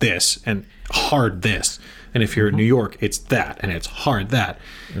Colorado it's this and hard this, and if you're in New York it's that and it's hard that.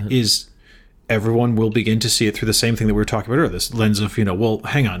 Is everyone will begin to see it through the same thing that we were talking about earlier, this lens of, well,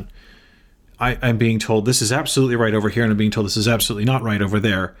 hang on, I'm being told this is absolutely right over here, and I'm being told this is absolutely not right over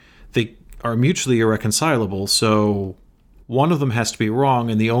there. They are mutually irreconcilable, so one of them has to be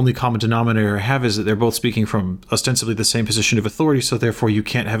wrong, and the only common denominator I have is that they're both speaking from ostensibly the same position of authority, so therefore you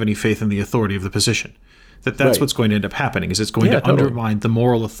can't have any faith in the authority of the position. That's what's going to end up happening, is it's going to undermine the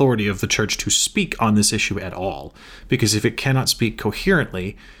moral authority of the Church to speak on this issue at all. Because if it cannot speak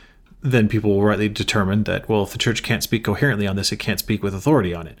coherently, then people will rightly determine that, well, if the Church can't speak coherently on this, it can't speak with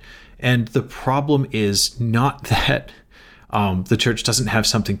authority on it. And the problem is not that the Church doesn't have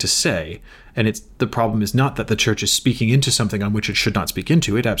something to say, and the problem is not that the Church is speaking into something on which it should not speak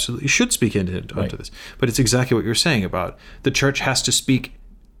into. It absolutely should speak into this. But it's exactly what you're saying about the Church has to speak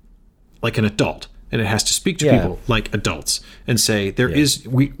like an adult, and it has to speak to people like adults and say,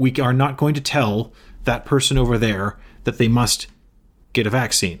 we are not going to tell that person over there that they must get a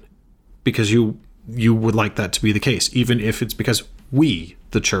vaccine because you would like that to be the case, even if it's because we,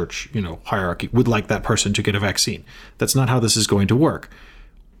 the Church, hierarchy, would like that person to get a vaccine. That's not how this is going to work.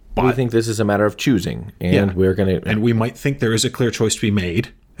 But we think this is a matter of choosing, and we're going to... And we might think there is a clear choice to be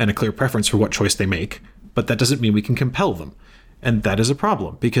made and a clear preference for what choice they make, but that doesn't mean we can compel them. And that is a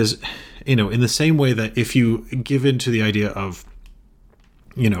problem because, in the same way that if you give in to the idea of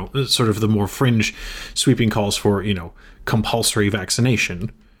sort of the more fringe sweeping calls for, compulsory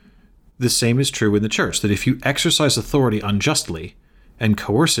vaccination. The same is true in the church, that if you exercise authority unjustly and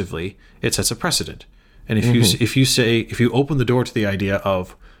coercively, it sets a precedent. And if you open the door to the idea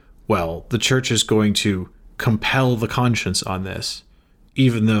of, well, the church is going to compel the conscience on this,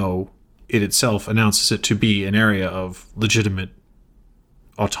 even though it itself announces it to be an area of legitimate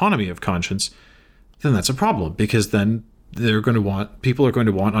autonomy of conscience, then that's a problem, because then people are going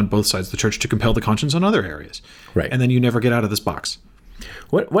to want on both sides of the church to compel the conscience on other areas. Right. And then you never get out of this box.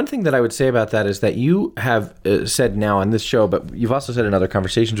 One thing that I would say about that is that you have said now on this show, but you've also said in other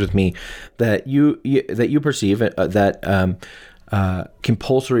conversations with me, that you perceive that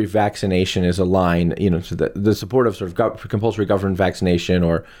compulsory vaccination is a line, so the support of sort of compulsory government vaccination,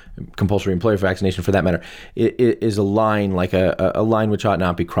 or compulsory employer vaccination for that matter, is a line, like a line which ought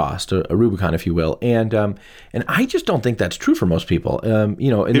not be crossed, a Rubicon, if you will. And I just don't think that's true for most people. In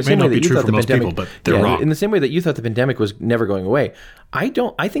the same way that you thought the pandemic, but they're wrong. In the same way that you thought the pandemic was never going away, I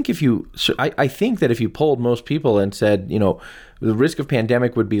think that if you polled most people and said, the risk of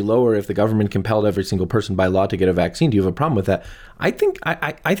pandemic would be lower if the government compelled every single person by law to get a vaccine. Do you have a problem with that? I think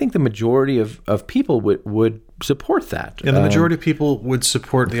the majority of people would support that. And the majority of people would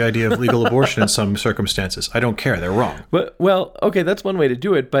support the idea of legal abortion in some circumstances. I don't care. They're wrong. Well, okay, that's one way to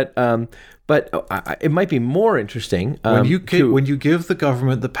do it. But it might be more interesting when you give the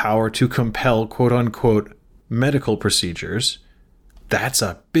government the power to compel "quote unquote" medical procedures. That's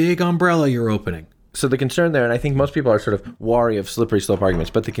a big umbrella you're opening. So the concern there, and I think most people are sort of wary of slippery slope arguments,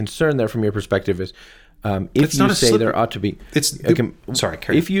 but the concern there from your perspective is, if you say there ought to be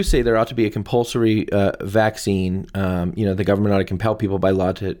a compulsory vaccine, the government ought to compel people by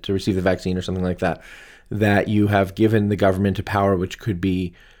law to receive the vaccine or something like that, that you have given the government a power which could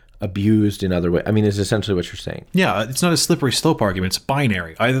be abused in other ways. I mean, is essentially what you're saying. Yeah, it's not a slippery slope argument. It's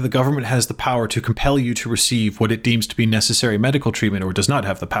binary. Either the government has the power to compel you to receive what it deems to be necessary medical treatment, or does not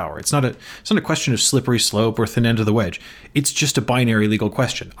have the power. It's not a question of slippery slope or thin end of the wedge. It's just a binary legal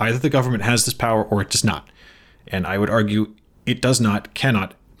question. Either the government has this power or it does not. And I would argue it does not,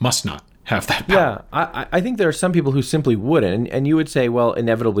 cannot, must not have that power. Yeah, I think there are some people who simply wouldn't. And you would say, well,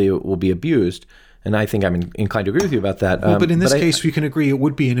 inevitably it will be abused. And I think I'm inclined to agree with you about that. Well, but in this case, we can agree it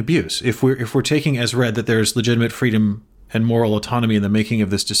would be an abuse. If we're taking as read that there's legitimate freedom and moral autonomy in the making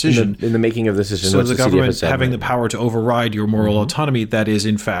of this decision. In the making of this decision. So the government having the power to override your moral autonomy, that is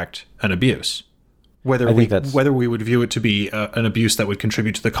in fact an abuse. Whether we would view it to be an abuse that would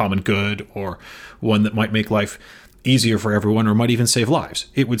contribute to the common good, or one that might make life easier for everyone, or might even save lives,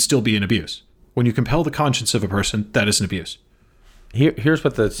 it would still be an abuse. When you compel the conscience of a person, that is an abuse. Here's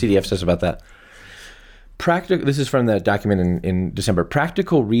what the CDF says about that. This is from the document in December.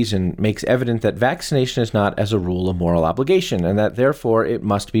 Practical reason makes evident that vaccination is not, as a rule, a moral obligation, and that therefore it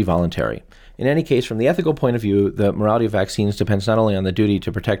must be voluntary. In any case, from the ethical point of view, the morality of vaccines depends not only on the duty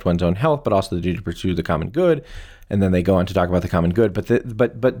to protect one's own health, but also the duty to pursue the common good. And then they go on to talk about the common good. But the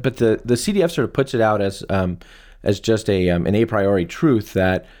CDF sort of puts it out as just an a priori truth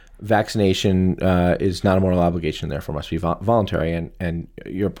that vaccination is not a moral obligation, therefore must be voluntary. And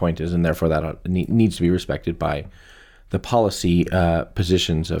your point is, and therefore that needs to be respected by the policy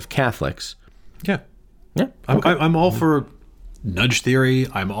positions of Catholics. Yeah. Yeah. Okay. I'm all for nudge theory.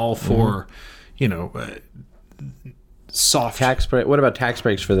 I'm all for, soft tax break. What about tax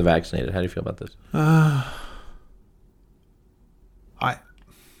breaks for the vaccinated? How do you feel about this?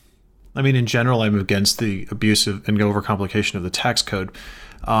 I mean, in general, I'm against the abusive and overcomplication of the tax code.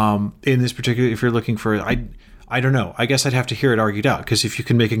 In this particular, if you're looking for, I don't know. I guess I'd have to hear it argued out, because if you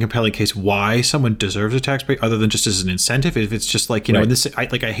can make a compelling case why someone deserves a tax break other than just as an incentive, if it's just like, right. in this, I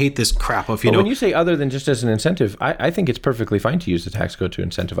hate this crap of, when you say other than just as an incentive, I think it's perfully fine to use the tax code to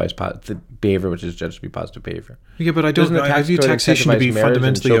incentivize the behavior which is judged to be positive behavior. Yeah, but I view taxation to be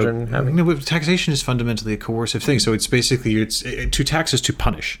fundamentally taxation is fundamentally a coercive thing. So it's basically to tax is to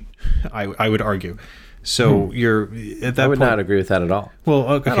punish. I would argue. So you're at that. I would not agree with that at all.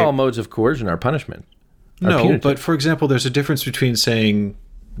 Well, okay. Not all modes of coercion are punishment. No, but for example, there's a difference between saying,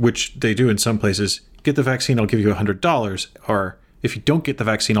 which they do in some places, get the vaccine, I'll give you $100, or if you don't get the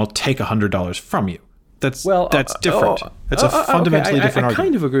vaccine, I'll take $100 from you. That's different. That's a fundamentally different argument. I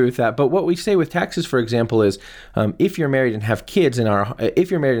kind of agree with that. But what we say with taxes, for example, is if you're married and have kids,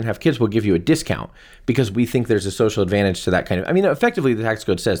 we'll give you a discount because we think there's a social advantage to that kind of. I mean, effectively, the tax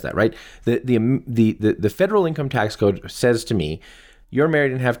code says that, right? The federal income tax code says to me, you're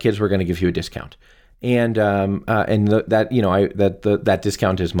married and have kids, we're going to give you a discount. And that that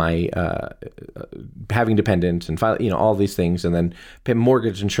discount is my having dependents and all these things, and then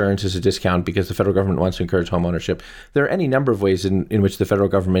mortgage insurance is a discount because the federal government wants to encourage home ownership. There are any number of ways in which the federal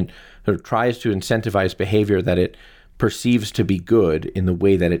government sort of tries to incentivize behavior that it perceives to be good in the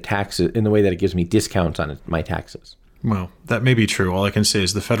way that it gives me discounts on my taxes. Well, that may be true. All I can say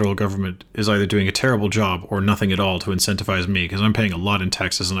is the federal government is either doing a terrible job or nothing at all to incentivize me, because I'm paying a lot in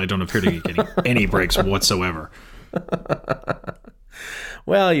taxes and I don't appear to be getting any breaks whatsoever.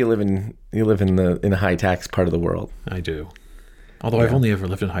 Well, you live in the high tax part of the world. I do. Although I've only ever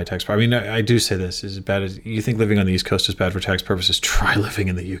lived in high tax. I mean, I do say this is as bad as you think living on the East Coast is bad for tax purposes. Try living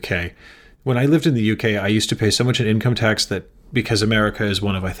in the UK. When I lived in the UK, I used to pay so much in income tax that, because America is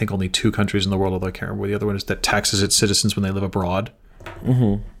one of, I think, only 2 countries in the world, although I can't remember where the other one is, that taxes its citizens when they live abroad.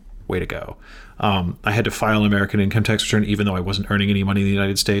 Mm-hmm. Way to go. I had to file an American income tax return even though I wasn't earning any money in the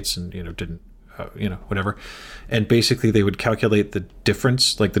United States and, didn't, whatever. And basically they would calculate the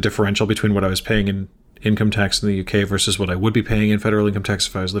difference, like the differential between what I was paying in income tax in the UK versus what I would be paying in federal income tax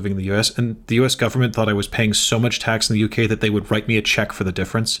if I was living in the US. And the US government thought I was paying so much tax in the UK that they would write me a check for the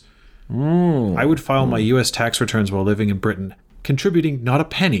difference. I would file my U.S. tax returns while living in Britain, contributing not a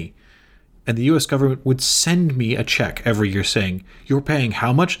penny, and the U.S. government would send me a check every year saying, "You're paying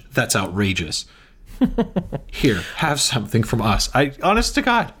how much? That's outrageous. Here, have something from us." Honest to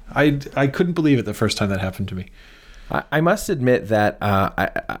God, I couldn't believe it the first time that happened to me. I must admit that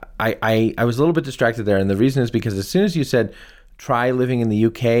I was a little bit distracted there, and the reason is because as soon as you said try living in the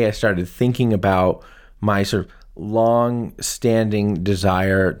UK, I started thinking about my sort of long-standing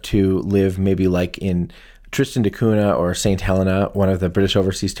desire to live maybe like in Tristan da Cunha or St. Helena, one of the British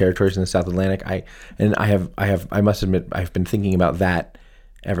overseas territories in the South Atlantic. I must admit I've been thinking about that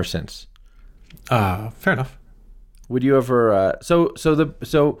ever since. Fair enough. Would you ever?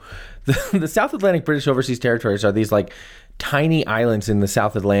 The South Atlantic British overseas territories are these like tiny islands in the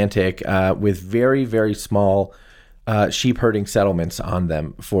South Atlantic with very, very small sheep herding settlements on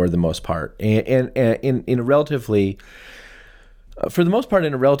them for the most part, and in a relatively, for the most part,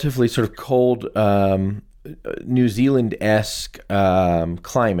 in a relatively sort of cold New Zealand-esque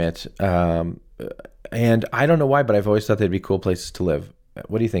climate, and I don't know why, but I've always thought they'd be cool places to live.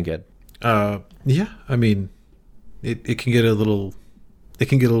 What do you think, Ed? Yeah, I mean, it can get a little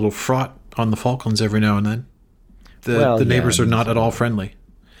fraught on the Falklands every now and then. The neighbors are not at all friendly.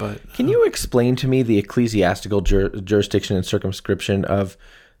 But can you explain to me the ecclesiastical jurisdiction and circumscription of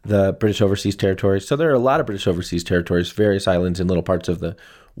the British overseas territories? So there are a lot of British overseas territories, various islands in little parts of the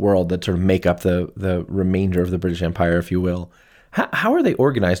world that sort of make up the remainder of the British Empire, if you will. How are they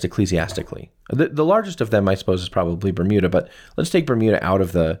organized ecclesiastically? The largest of them, I suppose, is probably Bermuda, but let's take Bermuda out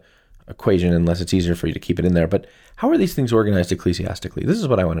of the equation unless it's easier for you to keep it in there. But how are these things organized ecclesiastically? This is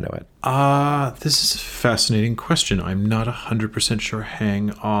what I want to know, Ed. This is a fascinating question. I'm not 100% sure.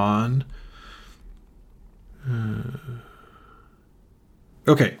 Hang on.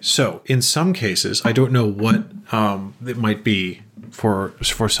 Okay, so in some cases, I don't know what it might be for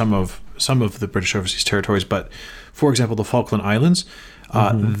some of the British overseas territories, but for example, the Falkland Islands,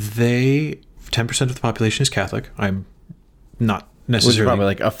 they 10% of the population is Catholic. I'm not necessarily. Which is probably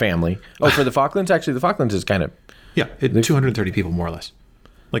like a family. Oh, for the Falklands, actually, the Falklands is kind of 230 people more or less.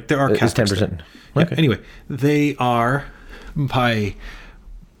 Like there are Catholics. 10%. Okay. Yeah, anyway, they are by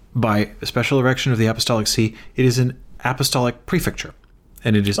a special erection of the Apostolic See. It is an apostolic prefecture,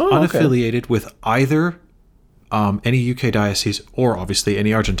 and it is unaffiliated with either any UK diocese or obviously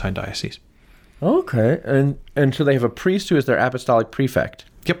any Argentine diocese. Okay, and so they have a priest who is their apostolic prefect.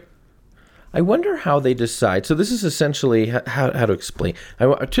 Yep. I wonder how they decide. So this is essentially how to explain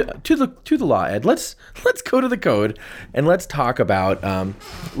to the law, Ed. Let's go to the code and let's talk about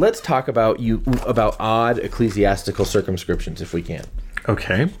odd ecclesiastical circumscriptions if we can.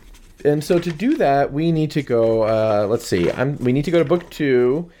 Okay. And so to do that, we need to go. Let's see. We need to go to Book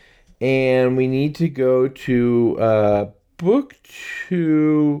 2, and we need to go to Book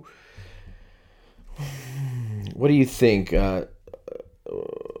 2. What do you think?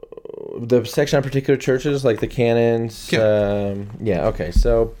 The section on particular churches, like the canons. Yeah. Okay.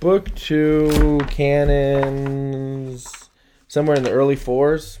 So Book 2 canons, somewhere in the early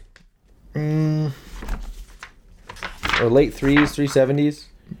 4s, or late 3s, 370s.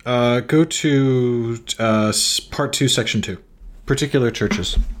 Go to Part 2, Section 2, particular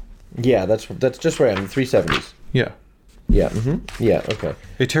churches. Yeah, that's just where I am. 370s. Yeah. Yeah. Mm-hmm. Yeah. Okay.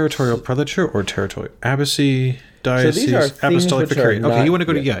 A territorial prelature or territorial abbacy, diocese, so apostolic vicariate. Okay, you want to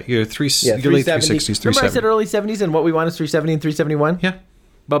go to your late 360s, 370. Remember I said early 70s, and what we want is 370 and 371. Yeah.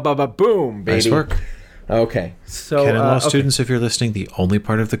 Boom, baby. Nice work. Okay. So, Canon law students, if you're listening, the only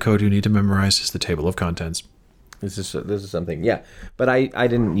part of the code you need to memorize is the table of contents. This is something, yeah. But I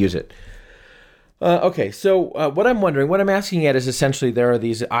didn't use it. Okay, so what I'm asking at is essentially there are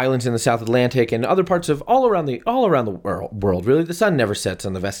these islands in the South Atlantic and other parts of all around the world. Really, the sun never sets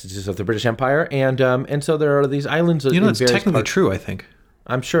on the vestiges of the British Empire, and so there are these islands. It's technically true, I think.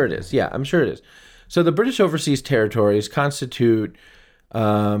 I'm sure it is. Yeah, I'm sure it is. So the British overseas territories constitute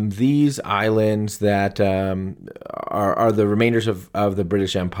these islands that are the remainders of the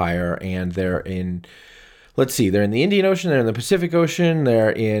British Empire, and they're in. Let's see, they're in the Indian Ocean, they're in the Pacific Ocean, they're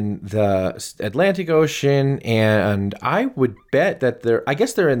in the Atlantic Ocean, and I would bet that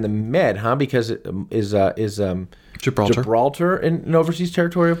they're in the Med, huh? Because is Gibraltar an overseas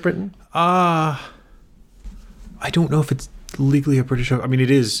territory of Britain? I don't know if it's legally a British. I mean,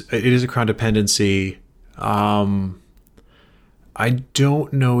 it is a crown dependency. I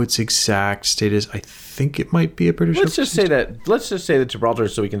don't know its exact status. I think it might be a British. Let's just say that Gibraltar,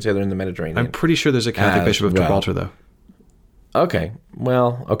 so we can say they're in the Mediterranean. I'm pretty sure there's a Catholic bishop of Gibraltar, though. Okay.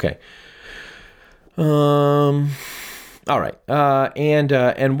 Well, okay. All right.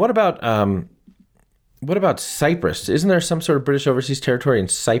 And what about Cyprus? Isn't there some sort of British overseas territory in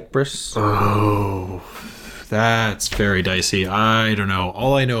Cyprus? Oh, that's very dicey. I don't know.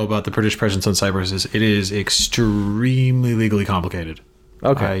 All I know about the British presence on Cyprus is it is extremely legally complicated.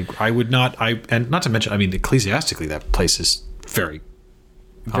 Okay. I would not. And not to mention, I mean, ecclesiastically, that place is very,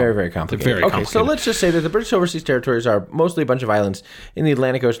 very complicated. Very complicated. So let's just say that the British overseas territories are mostly a bunch of islands in the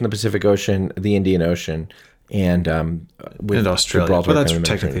Atlantic Ocean, the Pacific Ocean, the Indian Ocean, and Australia. Gibraltar, But that's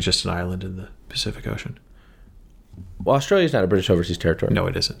technically just an island in the Pacific Ocean. Well, Australia is not a British overseas territory. No,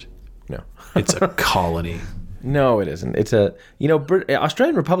 it isn't. No. It's a colony. No, it isn't. It's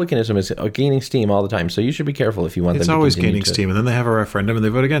Australian republicanism is gaining steam all the time, so you should be careful if you want them to continue. It's always gaining steam, and then they have a referendum and they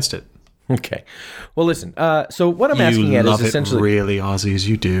vote against it. Okay. Well, listen. So what I'm asking at is essentially... You love it, really, Aussies.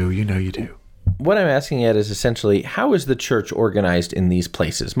 You do. You know you do. What I'm asking at is essentially, how is the church organized in these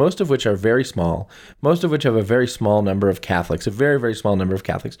places, most of which are very small, most of which have a very small number of Catholics, a very, very small number of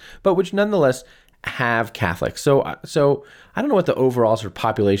Catholics, but which nonetheless have Catholics. So I don't know what the overall sort of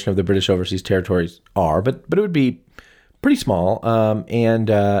population of the British overseas territories are, but it would be pretty small, and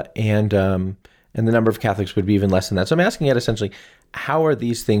the number of Catholics would be even less than that. So I'm asking at essentially, how are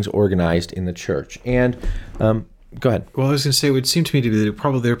these things organized in the church? And go ahead. Well, I was going to say, it would seem to me to be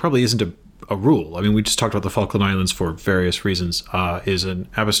that there probably isn't a rule. I mean, we just talked about the Falkland Islands for various reasons. Is an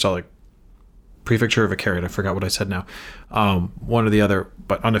apostolic prefecture or vicariate, I forgot what I said now, one or the other,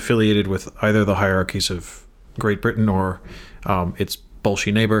 but unaffiliated with either the hierarchies of Great Britain or its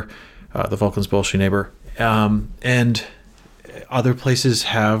Bolshie neighbor, the Falklands Bolshie neighbor. And other places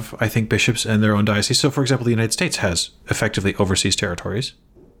have, I think, bishops and their own diocese. So, for example, the United States has effectively overseas territories.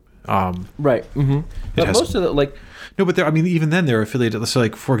 Right. Mm-hmm. But most of the, No, but even then they're affiliated. So,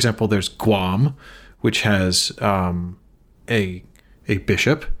 for example, there's Guam, which has a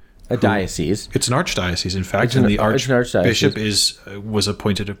bishop. A diocese. It's an archdiocese, in fact, and the archbishop was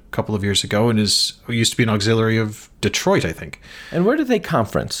appointed a couple of years ago and used to be an auxiliary of Detroit, I think. And where do they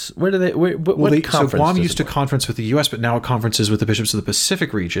conference? What conference? So Guam used to conference with the U.S., but now it conferences with the bishops of the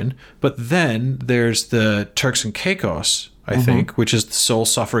Pacific region. But then there's the Turks and Caicos, I think, which is the sole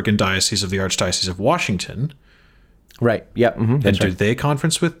suffragan diocese of the Archdiocese of Washington. Right. Yeah. Mm-hmm. And do they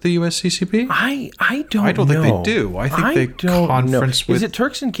conference with the USCCB? I don't know. I don't think they do. I think they conference with... Is it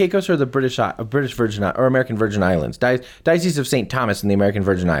Turks and Caicos or the British Virgin or American Virgin Islands? Diocese of St. Thomas in the American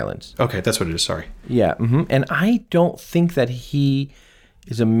Virgin Islands. Okay, that's what it is. Sorry. Yeah. Mm-hmm. And I don't think that he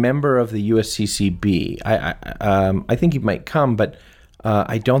is a member of the USCCB. I think he might come, but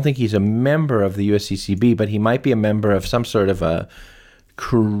I don't think he's a member of the USCCB, but he might be a member of some sort of a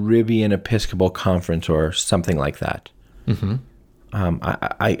Caribbean Episcopal Conference or something like that. Mm-hmm.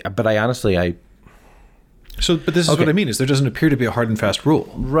 But this is what I mean, is there doesn't appear to be a hard and fast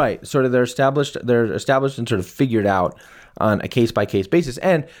rule. Right. Sort of they're established and sort of figured out on a case-by-case basis.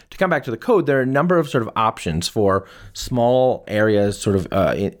 And to come back to the code, there are a number of sort of options for small areas, sort of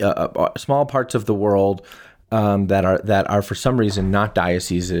small parts of the world that are for some reason not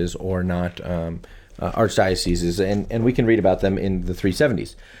dioceses or not archdioceses, and we can read about them in the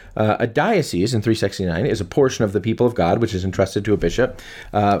 370s. A diocese in 369 is a portion of the people of God which is entrusted to a bishop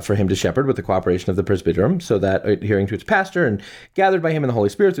for him to shepherd with the cooperation of the presbyterum, so that adhering to its pastor and gathered by him in the Holy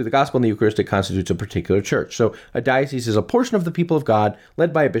Spirit through the gospel and the Eucharistic constitutes a particular church. So a diocese is a portion of the people of God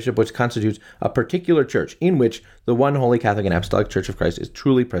led by a bishop which constitutes a particular church in which the one holy Catholic and Apostolic Church of Christ is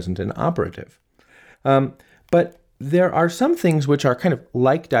truly present and operative. But there are some things which are kind of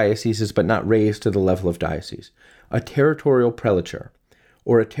like dioceses but not raised to the level of diocese. A territorial prelature,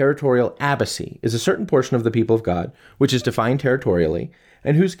 or a territorial abbacy is a certain portion of the people of God, which is defined territorially,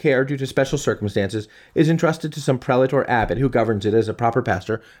 and whose care, due to special circumstances, is entrusted to some prelate or abbot who governs it as a proper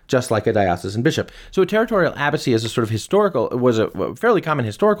pastor, just like a diocesan bishop. So a territorial abbacy is a sort of was a fairly common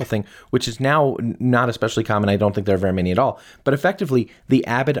historical thing, which is now not especially common. I don't think there are very many at all. But effectively, the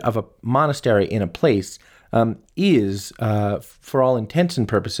abbot of a monastery in a place is, for all intents and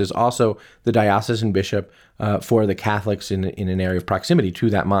purposes, also the diocesan bishop for the Catholics in an area of proximity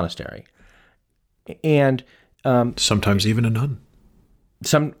to that monastery. And sometimes even a nun.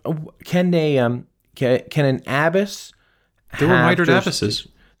 Can an abbess? There were mitred abbesses.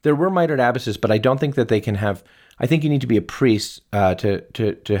 There were mitred abbesses, but I don't think that they can have. I think you need to be a priest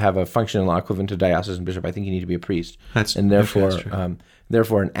to have a functional law equivalent to diocesan bishop. I think you need to be a priest,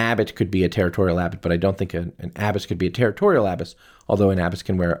 therefore an abbot could be a territorial abbot, but I don't think an abbess could be a territorial abbess. Although an abbess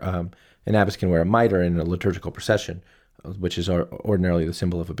can wear a mitre in a liturgical procession, which is ordinarily the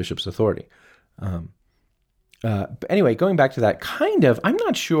symbol of a bishop's authority. But anyway, going back to that, I'm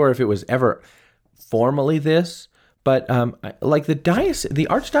not sure if it was ever formally this, but like the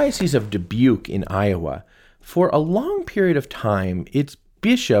Archdiocese of Dubuque in Iowa, for a long period of time, its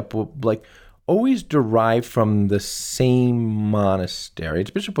bishop always derived from the same monastery.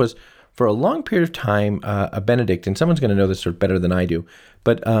 Its bishop was, for a long period of time, a Benedictine. Someone's going to know this sort of better than I do,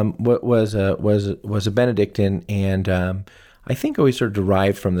 but was a Benedictine, and I think always sort of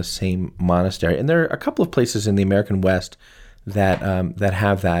derived from the same monastery. And there are a couple of places in the American West that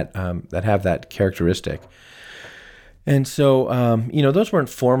have that characteristic. And so, those weren't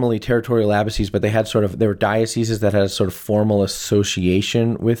formally territorial abbacies, but there were dioceses that had a sort of formal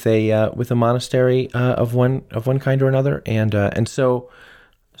association with a monastery of one kind or another, and so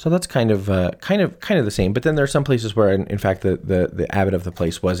that's kind of the same. But then there are some places where, in fact, the abbot of the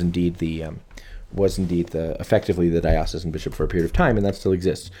place was indeed effectively the diocesan bishop for a period of time, and that still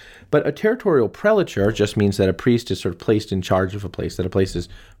exists. But a territorial prelature just means that a priest is sort of placed in charge of a place, that a place is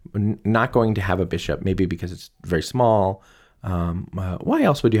not going to have a bishop, maybe because it's very small. Why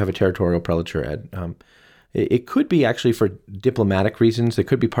else would you have a territorial prelature, Ed? It could be actually for diplomatic reasons. It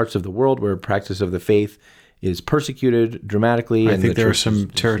could be parts of the world where practice of the faith is persecuted dramatically. I think there are some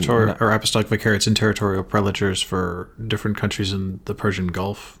territorial or apostolic vicariates and territorial prelatures for different countries in the Persian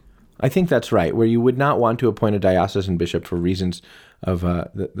Gulf. I think that's right, where you would not want to appoint a diocesan bishop for reasons of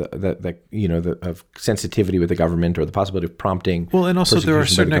of sensitivity with the government or the possibility of prompting. Well, and also there are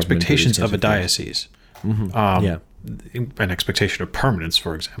certain expectations of a diocese. Mm-hmm. An expectation of permanence,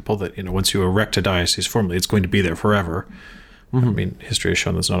 for example, that once you erect a diocese formally, it's going to be there forever. Mm-hmm. I mean, history has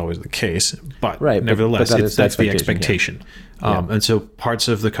shown that's not always the case, but nevertheless, that's the expectation. Yeah. And so parts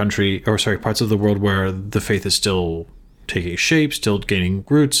of parts of the world where the faith is still taking shape, still gaining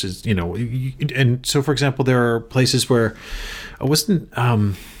roots, and so, for example, there are places where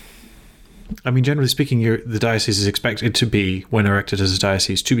generally speaking, the diocese is expected to be, when erected as a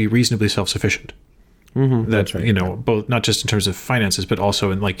diocese, to be reasonably self-sufficient. Mm-hmm, that's right. Both, not just in terms of finances, but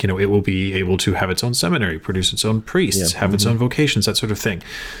also in it will be able to have its own seminary, produce its own priests, have its own vocations, that sort of thing.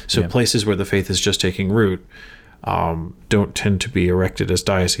 So places where the faith is just taking root don't tend to be erected as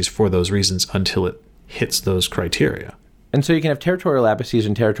dioceses for those reasons until it hits those criteria. And so you can have territorial abbacies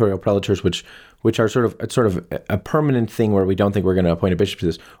and territorial prelatures, which are sort of a permanent thing where we don't think we're going to appoint a bishop to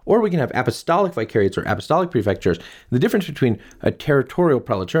this. Or we can have apostolic vicariates or apostolic prefectures. The difference between a territorial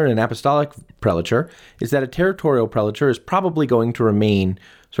prelature and an apostolic prelature is that a territorial prelature is probably going to remain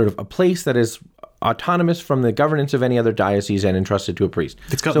sort of a place that is autonomous from the governance of any other diocese and entrusted to a priest.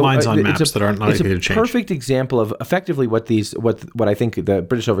 It's got lines on maps that aren't likely to change. It's a perfect example of effectively what I think the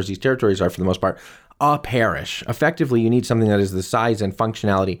British Overseas Territories are for the most part, a parish. Effectively, you need something that is the size and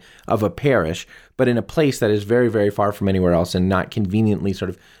functionality of a parish, but in a place that is very, very far from anywhere else and not conveniently sort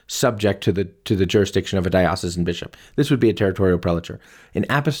of subject to the jurisdiction of a diocesan bishop. This would be a territorial prelature. An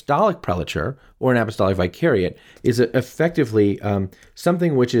apostolic prelature or an apostolic vicariate is effectively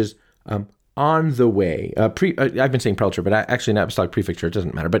something which is on the way. I've been saying prelature, but actually an apostolic prefecture, it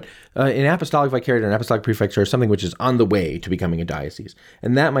doesn't matter. But an apostolic vicariate or an apostolic prefecture is something which is on the way to becoming a diocese.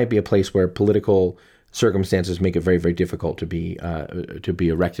 And that might be a place where political circumstances make it very, very difficult to be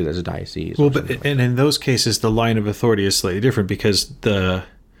erected as a diocese. Well, and in those cases, the line of authority is slightly different because the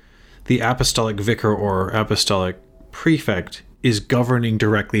apostolic vicar or apostolic prefect is governing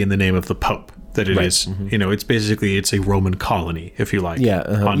directly in the name of the Pope. that it is. It's basically it's a Roman colony, if you like.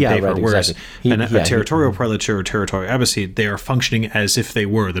 On paper. Right, Whereas exactly. a territorial prelature or territorial abbacy, they are functioning as if they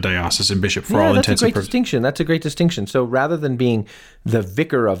were the diocesan bishop for all intents and purposes. That's a great distinction. So rather than being the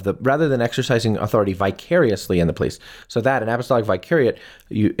vicar rather than exercising authority vicariously in the place, so that an apostolic vicariate,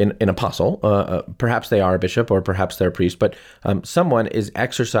 an apostle, perhaps they are a bishop or perhaps they're a priest, but someone is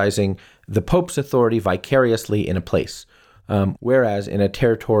exercising the Pope's authority vicariously in a place. Whereas in a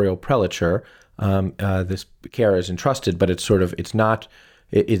territorial prelature, this care is entrusted, but it is not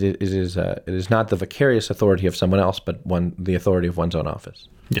the vicarious authority of someone else, but the authority of one's own office.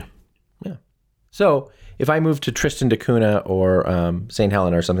 Yeah. So if I move to Tristan da Cunha or St.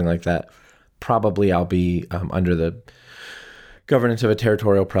 Helena or something like that, probably I'll be under the governance of a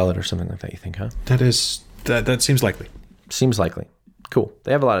territorial prelate or something like that. You think, huh? That seems likely. Seems likely. Cool.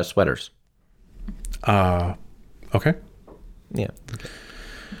 They have a lot of sweaters. Okay. Yeah. Okay.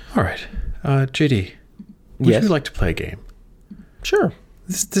 All right. JD, would you like to play a game? Sure.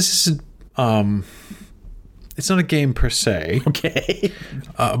 This isn't it's not a game per se. Okay.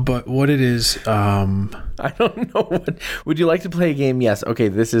 But what it is, I don't know. Would you like to play a game? Yes. Okay.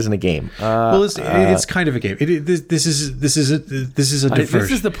 This isn't a game. It's kind of a game. This is a diversion. This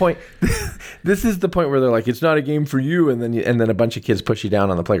is the point. This is the point where they're like, it's not a game for you, and then a bunch of kids push you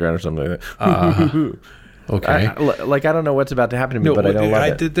down on the playground or something like that. Okay. I don't know what's about to happen to me, but I don't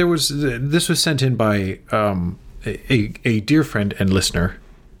love it. This was sent in by a dear friend and listener.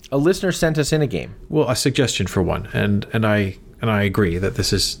 A listener sent us in a game. Well, a suggestion for one, and I agree that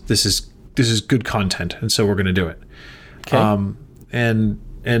this is good content, and so we're going to do it. Okay.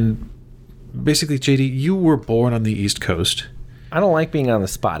 And basically, JD, you were born on the East Coast. I don't like being on the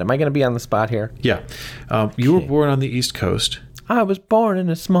spot. Am I going to be on the spot here? Yeah. You were born on the East Coast. I was born in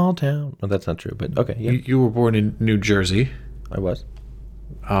a small town. Well, that's not true, but okay. Yeah. You were born in New Jersey. I was.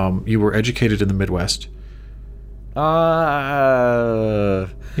 You were educated in the Midwest. Yeah,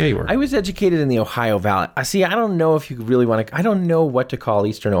 you were. I was educated in the Ohio Valley. See, I don't know if you really want to. I don't know what to call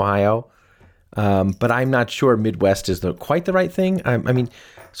Eastern Ohio, but I'm not sure Midwest is quite the right thing. I mean,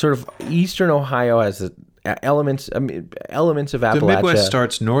 sort of Eastern Ohio has elements of Appalachia. The Midwest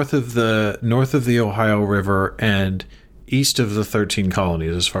starts north of the Ohio River and east of the 13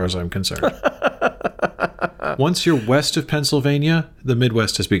 colonies, as far as I'm concerned. Once you're west of Pennsylvania, the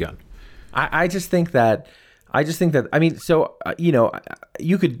Midwest has begun. I just think that. I mean, so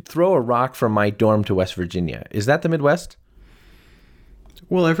you could throw a rock from my dorm to West Virginia. Is that the Midwest?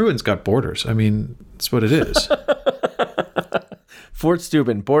 Well, everyone's got borders. I mean, that's what it is. Fort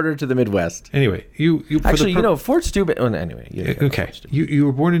Steuben, border to the Midwest. Anyway, Fort Steuben. Oh, anyway, okay. You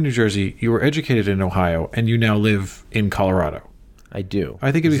were born in New Jersey. You were educated in Ohio, and you now live in Colorado. I do.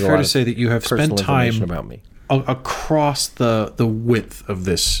 I think it'd be fair to say that you have spent time about me across the width of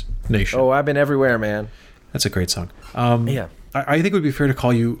this nation. Oh, I've been everywhere, man. That's a great song. Yeah. I think it would be fair to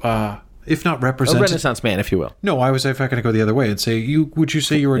call you, if not representative, a Renaissance man, if you will. No, I was in fact going to go the other way and say, would you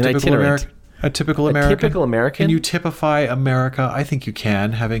say you were a typical American? A typical American? Typical American? Can you typify America? I think you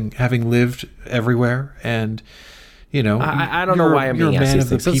can, having lived everywhere, and I don't know why I'm being asked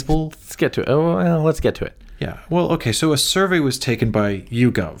these things. People. Let's get to it. Oh, well, let's get to it. Yeah. Well, okay. So a survey was taken by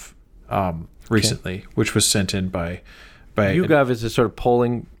YouGov recently, which was sent in by YouGov is a sort of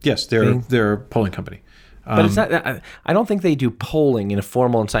polling. Yes, they're a polling company. But it's not. I don't think they do polling in a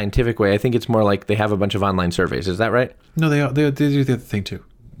formal and scientific way. I think it's more like they have a bunch of online surveys. Is that right? No, they do the other thing too.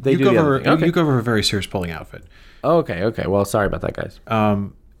 YouGov are a very serious polling outfit. Okay. Well, sorry about that, guys.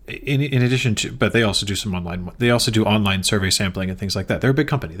 In addition to, but they also do some online. They also do online survey sampling and things like that. They're a big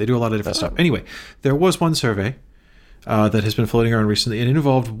company. They do a lot of different stuff. Anyway, there was one survey that has been floating around recently, and it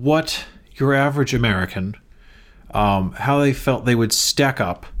involved what your average American, how they felt they would stack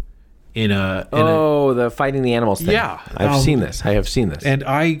up the fighting the animals thing. Yeah. I've seen this. I have seen this. And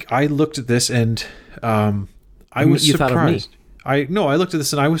I looked at this and I was surprised. Thought of me. I looked at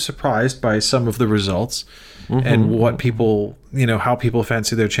this and I was surprised by some of the results and what people, how people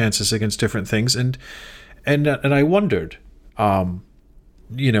fancy their chances against different things. And I wondered, where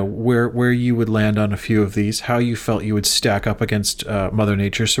you would land on a few of these, how you felt you would stack up against Mother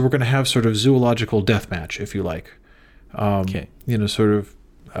Nature. So we're going to have sort of zoological deathmatch, if you like. Okay.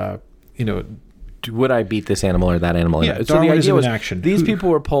 Would I beat this animal or that animal? Yeah, so the idea was action. These people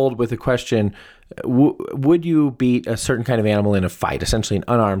were polled with a question: would you beat a certain kind of animal in a fight, essentially an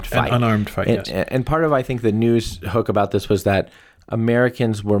unarmed fight? An unarmed fight, yes. And part of, I think, the news hook about this was that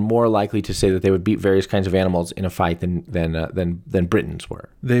Americans were more likely to say that they would beat various kinds of animals in a fight than Britons were.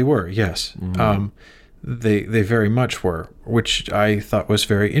 They were, yes. Mm-hmm. They very much were, which I thought was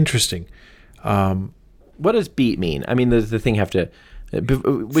very interesting. What does beat mean? I mean, does the thing have to For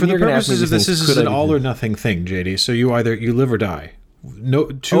the purposes of this is an all or nothing thing, JD. So you live or die. No,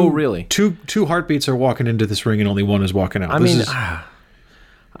 really? Two heartbeats are walking into this ring, and only one is walking out.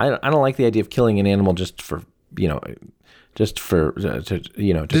 I don't like the idea of killing an animal just for This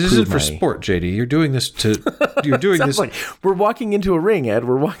isn't for sport, JD. You're doing this to. You're doing this. Like we're walking into a ring, Ed.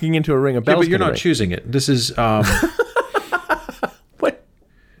 We're walking into a ring. A bell's but you're not ring. choosing it. This is. What?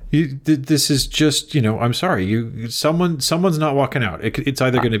 This is just. I'm sorry. Someone's not walking out. It's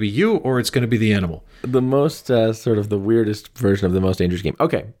either going to be you or it's going to be the animal. The most sort of the weirdest version of the most dangerous game.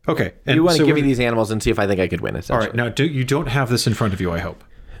 Okay. And you want to give me these animals and see if I think I could win. All right. Now, you don't have this in front of you, I hope.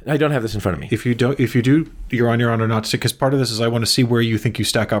 I don't have this in front of me. If you do, you're on your honor not to. Because part of this is I want to see where you think you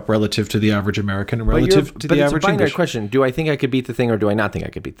stack up relative to the average American and relative to the average English. But it's a binary question. Do I think I could beat the thing, or do I not think I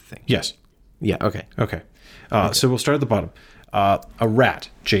could beat the thing? Yes. Yeah. Okay. Okay. So we'll start at the bottom. A rat,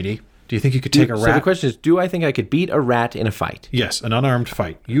 JD. Do you think you could take a rat? So the question is, do I think I could beat a rat in a fight? Yes, an unarmed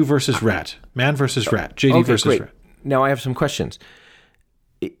fight. You versus rat. Man versus rat. JD versus great. rat. Now I have some questions.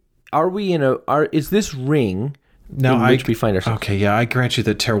 Is this ring? Now, in which we find ourselves. Okay, yeah, I grant you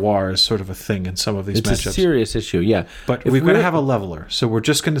that terroir is sort of a thing in some of these matchups. It's a serious issue, yeah. But we've got to have a leveler. So we're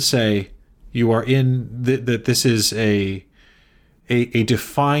just going to say you are in that this is a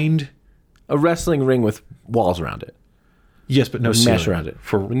defined... A wrestling ring with walls around it. Yes, but no ceiling. Mesh around it.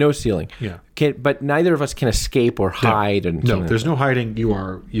 No ceiling. Yeah. But neither of us can escape or hide. No, there's no hiding. You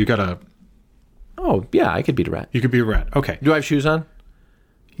got to... Oh, yeah, I could beat a rat. You could be a rat. Okay. Do I have shoes on?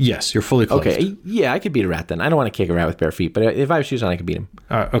 Yes, you're fully clothed. Okay, yeah, I could beat a rat then. I don't want to kick a rat with bare feet, but if I have shoes on, I could beat him.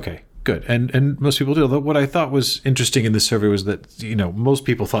 Okay, good. And most people do. What I thought was interesting in this survey was that, most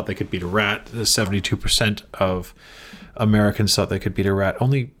people thought they could beat a rat. 72% of Americans thought they could beat a rat.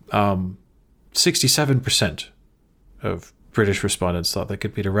 Only 67% of British respondents thought they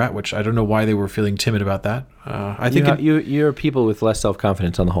could beat a rat, which I don't know why they were feeling timid about that. I think you're people with less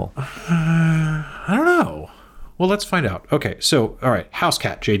self-confidence on the whole. I don't know. Well, let's find out. Okay, so, all right, house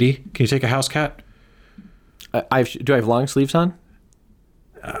cat, JD. Can you take a house cat? Do I have long sleeves on?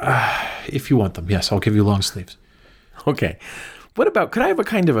 If you want them, yes, I'll give you long sleeves. Okay. What about, could I have a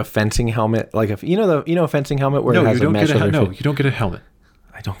kind of a fencing helmet? Like, a fencing helmet where it has a mesh on No, you don't get a helmet.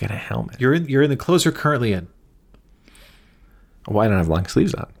 I don't get a helmet. You're in the clothes you're currently in. Well, I don't have long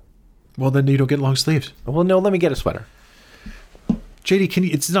sleeves on. Well, then you don't get long sleeves. Well, no, let me get a sweater.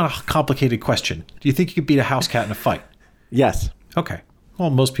 JD, it's not a complicated question. Do you think you could beat a house cat in a fight? Yes. Okay.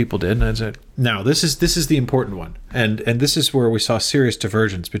 Well, most people did. Now, this is the important one. And this is where we saw serious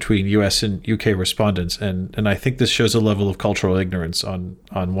divergence between US and UK respondents. And I think this shows a level of cultural ignorance on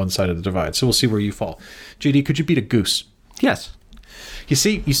one side of the divide. So we'll see where you fall. JD, could you beat a goose? Yes. You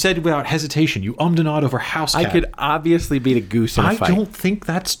see, you said without hesitation, you ummed and awed over house cat. I could obviously beat a goose in a fight. I don't think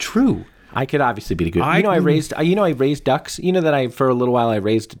that's true. I could obviously beat a goose. I raised ducks. You know that for a little while I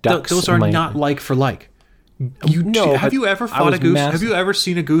raised ducks. Those are not like for like. Have you ever fought a goose? Have you ever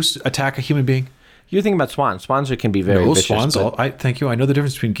seen a goose attack a human being? You're thinking about swans. Swans can be very vicious. Swans. Thank you. I know the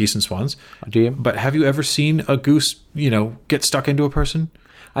difference between geese and swans. Do you? But have you ever seen a goose, get stuck into a person?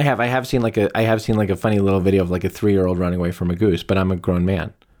 I have. I have seen like a funny little video of like a 3-year-old running away from a goose. But I'm a grown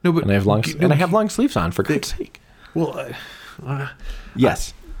man. No, but and I have long sleeves on, for God's sake. Well,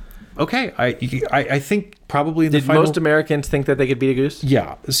 yes. Okay, I think probably in the final... Did most Americans think that they could beat a goose?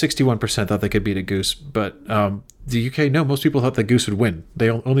 Yeah, 61% thought they could beat a goose, but the UK, no, most people thought the goose would win.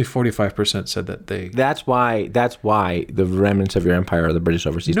 Only 45% said that they... That's why the remnants of your empire are the British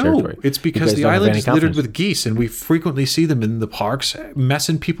overseas territory. No, it's because the island is littered with geese, and we frequently see them in the parks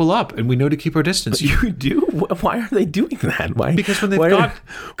messing people up, and we know to keep our distance. You do? Why are they doing that? Why? Because when they've got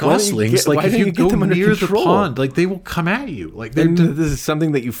goslings, if you go near the pond, they will come at you. This is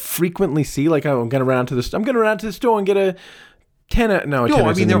something that you frequently see. Like, I'm going to run out to the store and get a...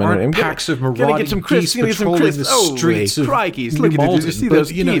 there aren't packs of marauding geese patrolling the streets of crikeys. Look at you see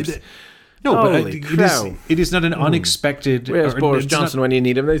those geese. It is not an unexpected... Where's Boris Johnson when you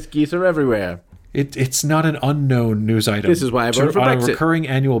need him? Those geese are everywhere. It's not an unknown news item. This is why I voted for Brexit. On a recurring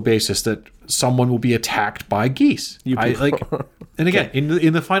annual basis that someone will be attacked by geese. And again,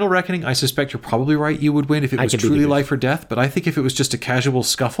 in the final reckoning, I suspect you're probably right. You would win if it was truly life or death. But I think if it was just a casual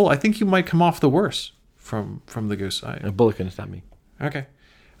scuffle, I think you might come off the worse from the goose. A bullet couldn't stop me. Okay.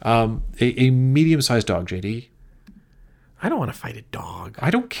 A medium-sized dog, JD. I don't want to fight a dog. I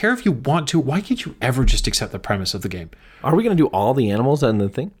don't care if you want to. Why can't you ever just accept the premise of the game? Are we going to do all the animals on the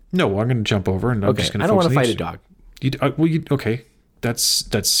thing? No, I'm going to jump over and I'm just going to. I don't want to fight a dog. Okay, that's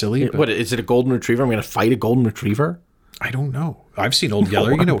silly. What is it? A golden retriever? I'm going to fight a golden retriever? I don't know. I've seen Old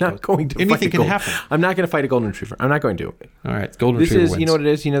Yeller. I'm not going to. Anything can happen. I'm not going to fight a golden retriever. I'm not going to. All right, golden retriever wins. You know what it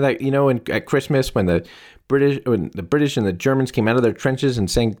is. At Christmas when the the British and the Germans came out of their trenches and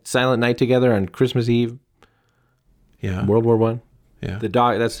sang Silent Night together on Christmas Eve. Yeah. World War One. Yeah. The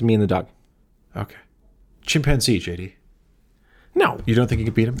dog. That's me and the dog. Okay. Chimpanzee, JD. No. You don't think you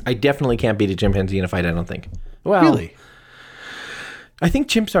could beat him? I definitely can't beat a chimpanzee in a fight. I don't think. Well, Really? I think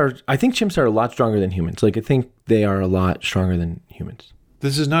chimps are a lot stronger than humans. Like I think they are a lot stronger than humans.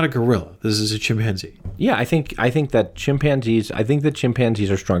 This is not a gorilla. This is a chimpanzee. Yeah, I think that chimpanzees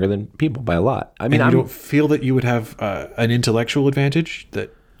are stronger than people by a lot. I mean, And you don't feel that you would have an intellectual advantage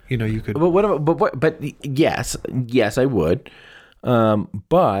that you could. But yes, I would.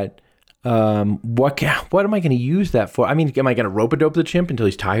 What am I going to use that for? I mean, am I going to rope-a-dope the chimp until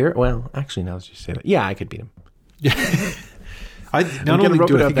he's tired? Well, actually, now that you say that, yeah, I could beat him. I'm going to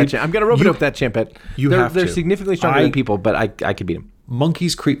rope-a-dope that chimp. They're significantly stronger than people, but I could beat him.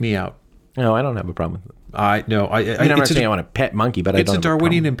 Monkeys creep me out. No, I don't have a problem with it. I'm not saying I want to pet monkey, but I don't. It's a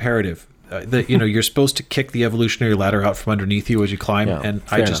Darwinian imperative that you're supposed to kick the evolutionary ladder out from underneath you as you climb, and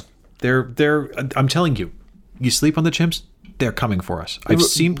I'm telling you, you sleep on the chimps, they're coming for us. I've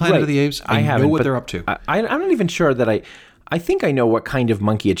seen Planet of the Apes. I know what they're up to. I'm not even sure that I think I know what kind of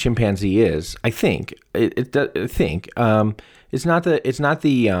monkey a chimpanzee is. I think it's not the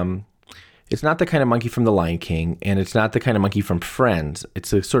kind of monkey from The Lion King, and it's not the kind of monkey from Friends.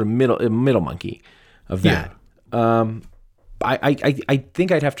 It's a sort of middle monkey of that. Yeah. I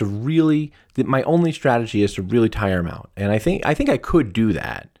think I'd have to really. My only strategy is to really tire him out, and I think I could do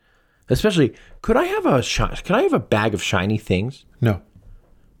that. Especially, could I have a bag of shiny things? No.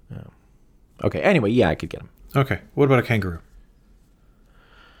 Okay. Anyway, yeah, I could get him. Okay. What about a kangaroo?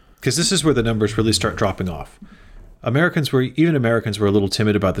 Because this is where the numbers really start dropping off. Americans were a little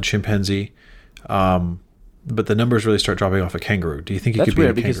timid about the chimpanzee, but the numbers really start dropping off a kangaroo. Do you think you could beat a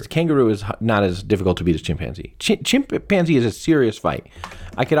kangaroo? Because kangaroo is not as difficult to beat as chimpanzee. Chimpanzee is a serious fight.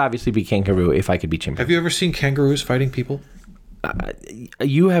 I could obviously beat kangaroo if I could beat chimpanzee. Have you ever seen kangaroos fighting people?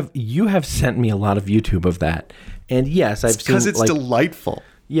 You have sent me a lot of YouTube of that, and yes, I've seen because it's delightful.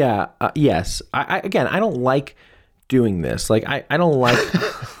 Yeah. Yes. I don't like doing this. Like I don't like.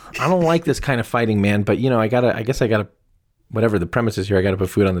 I don't like this kind of fighting, man, but I guess I gotta, whatever the premise is here, I gotta put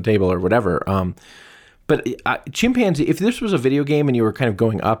food on the table or whatever. But chimpanzee, if this was a video game and you were kind of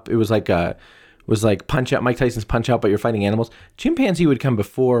going up, it was like Punch Out, Mike Tyson's Punch Out, but you're fighting animals. Chimpanzee would come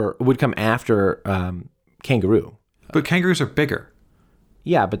after kangaroo. But kangaroos are bigger.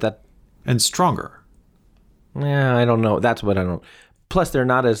 Yeah, but and stronger. Yeah, I don't know. That's what I don't. Plus, they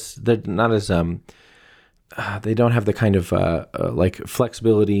don't have the kind of like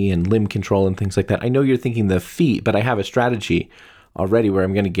flexibility and limb control and things like that. I know you're thinking the feet, but I have a strategy already where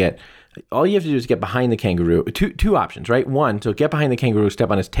I'm going to get. All you have to do is get behind the kangaroo. Two options, right? One, so get behind the kangaroo, step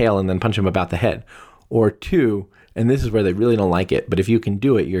on his tail, and then punch him about the head. Or two, and this is where they really don't like it, but if you can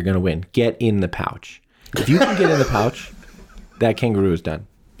do it, you're going to win. Get in the pouch. If you can get in the pouch, that kangaroo is done.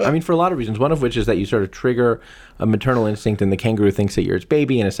 I mean, for a lot of reasons, one of which is that you sort of trigger a maternal instinct and the kangaroo thinks that you're its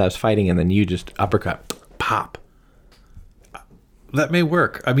baby and it stops fighting, and then you just uppercut, pop. That may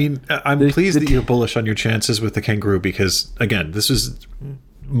work. I mean, I'm pleased that you're bullish on your chances with the kangaroo because, again,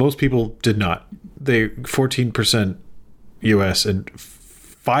 most people did not. 14% US and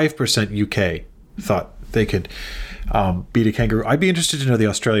 5% UK thought they could beat a kangaroo. I'd be interested to know the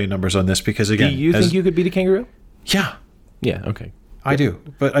Australian numbers on this because, again... Do you think you could beat a kangaroo? Yeah. Yeah, okay. I do.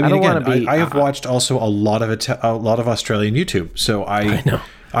 But, I mean, I have watched also a lot of Australian YouTube, so I know.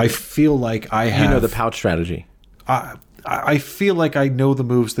 I feel like I have... You know the pouch strategy. I feel like I know the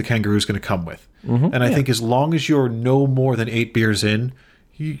moves the kangaroo's going to come with. Mm-hmm, and I think as long as you're no more than 8 beers in,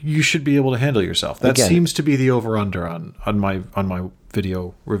 you should be able to handle yourself. That seems to be the over-under on my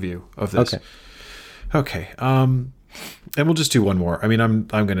video review of this. Okay. And we'll just do one more. I mean, I'm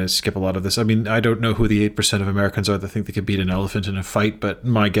going to skip a lot of this. I mean, I don't know who the 8% of Americans are that think they could beat an elephant in a fight, but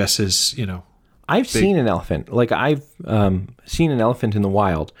my guess is, I've seen an elephant. Like, I've seen an elephant in the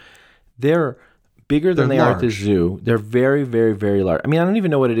wild. They're bigger than they are at the zoo. They're very, very, very large. I mean, I don't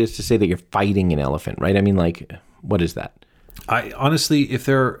even know what it is to say that you're fighting an elephant, right? I mean, like, what is that? I honestly, if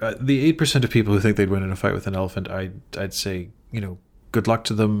they're the 8% of people who think they'd win in a fight with an elephant, I'd say, good luck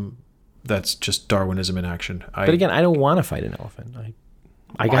to them. That's just Darwinism in action. But again, I don't want to fight an elephant.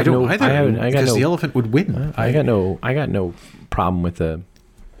 I don't either. Because the elephant would win. I got no problem with the.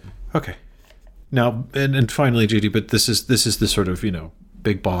 Okay. Now and finally, JD, but this is the sort of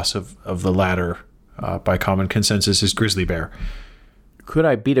big boss of the ladder by common consensus is grizzly bear. Could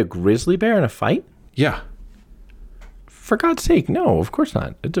I beat a grizzly bear in a fight? Yeah. For God's sake, no, of course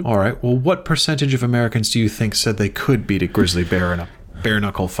not. All right. Well, what percentage of Americans do you think said they could beat a grizzly bear in a bare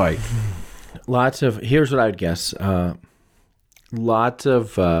knuckle fight? Here's what I would guess. Lots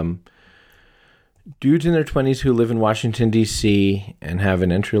of dudes in their 20s who live in Washington, D.C. and have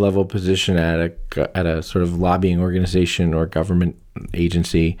an entry-level position at a sort of lobbying organization or government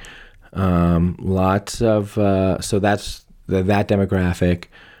agency. Lots of... so that's that demographic.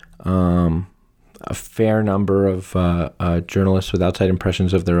 A fair number of journalists with outside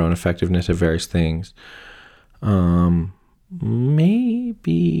impressions of their own effectiveness at various things.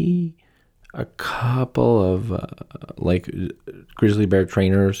 Maybe a couple of like grizzly bear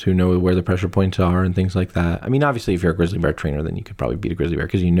trainers who know where the pressure points are and things like that. I mean, obviously, if you're a grizzly bear trainer, then you could probably beat a grizzly bear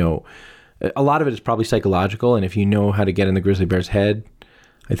because you know a lot of it is probably psychological. And if you know how to get in the grizzly bear's head,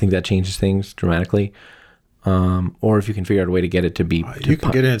 I think that changes things dramatically. Or if you can figure out a way to get it to be... You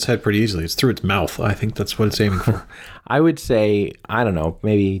can get in its head pretty easily. It's through its mouth. I think that's what it's aiming for. I would say, I don't know,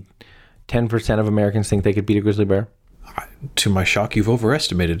 maybe 10% of Americans think they could beat a grizzly bear. To my shock, you've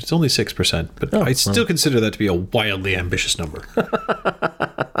overestimated. It's only 6%, but I still consider that to be a wildly ambitious number.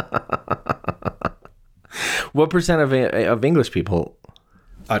 What percent of English people?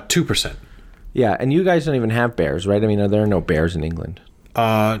 2%. Yeah, and you guys don't even have bears, right? I mean, there are no bears in England.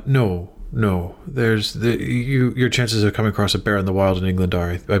 No. There's your chances of coming across a bear in the wild in England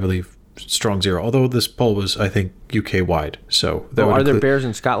are, I believe, strong zero. Although this poll was, I think, UK wide. So are there bears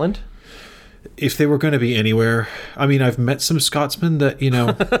in Scotland? If they were going to be anywhere, I mean, I've met some Scotsmen that, you know,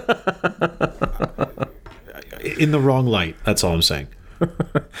 in the wrong light. That's all I'm saying.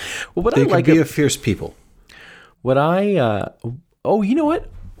 Well, they could be a fierce people. You know what?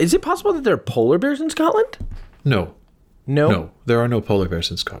 Is it possible that there are polar bears in Scotland? No, there are no polar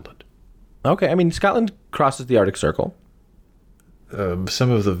bears in Scotland. Okay, I mean, Scotland crosses the Arctic Circle. Some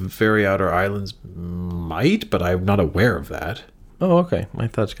of the very outer islands might, but I'm not aware of that. Oh, okay. I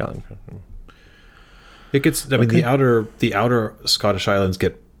thought Scotland. It gets. I mean, the outer Scottish islands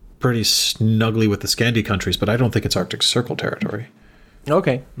get pretty snuggly with the Scandi countries, but I don't think it's Arctic Circle territory.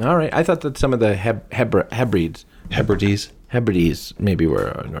 Okay, all right. I thought that some of the Hebrides maybe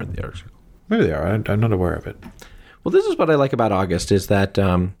were north of the Arctic Circle. Maybe they are. I'm not aware of it. Well, this is what I like about August is that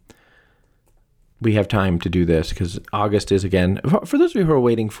we have time to do this because August is, again, for those of you who are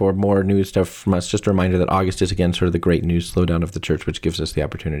waiting for more news stuff from us, just a reminder that August is, again, sort of the great news slowdown of the church, which gives us the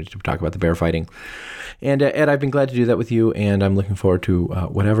opportunity to talk about the bear fighting. And Ed, I've been glad to do that with you, and I'm looking forward to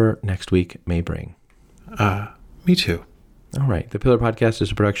whatever next week may bring. Me too. All right. The Pillar Podcast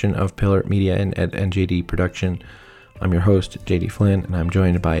is a production of Pillar Media and Ed and JD Production. I'm your host, JD Flynn, and I'm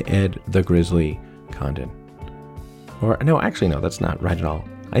joined by Ed the Grizzly Condon. Or, no, actually, no, that's not right at all.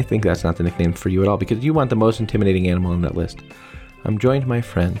 I think that's not the nickname for you at all because you want the most intimidating animal on that list. I'm joined, my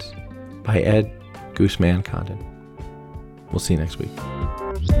friends, by Ed Gooseman Condon. We'll see you next week.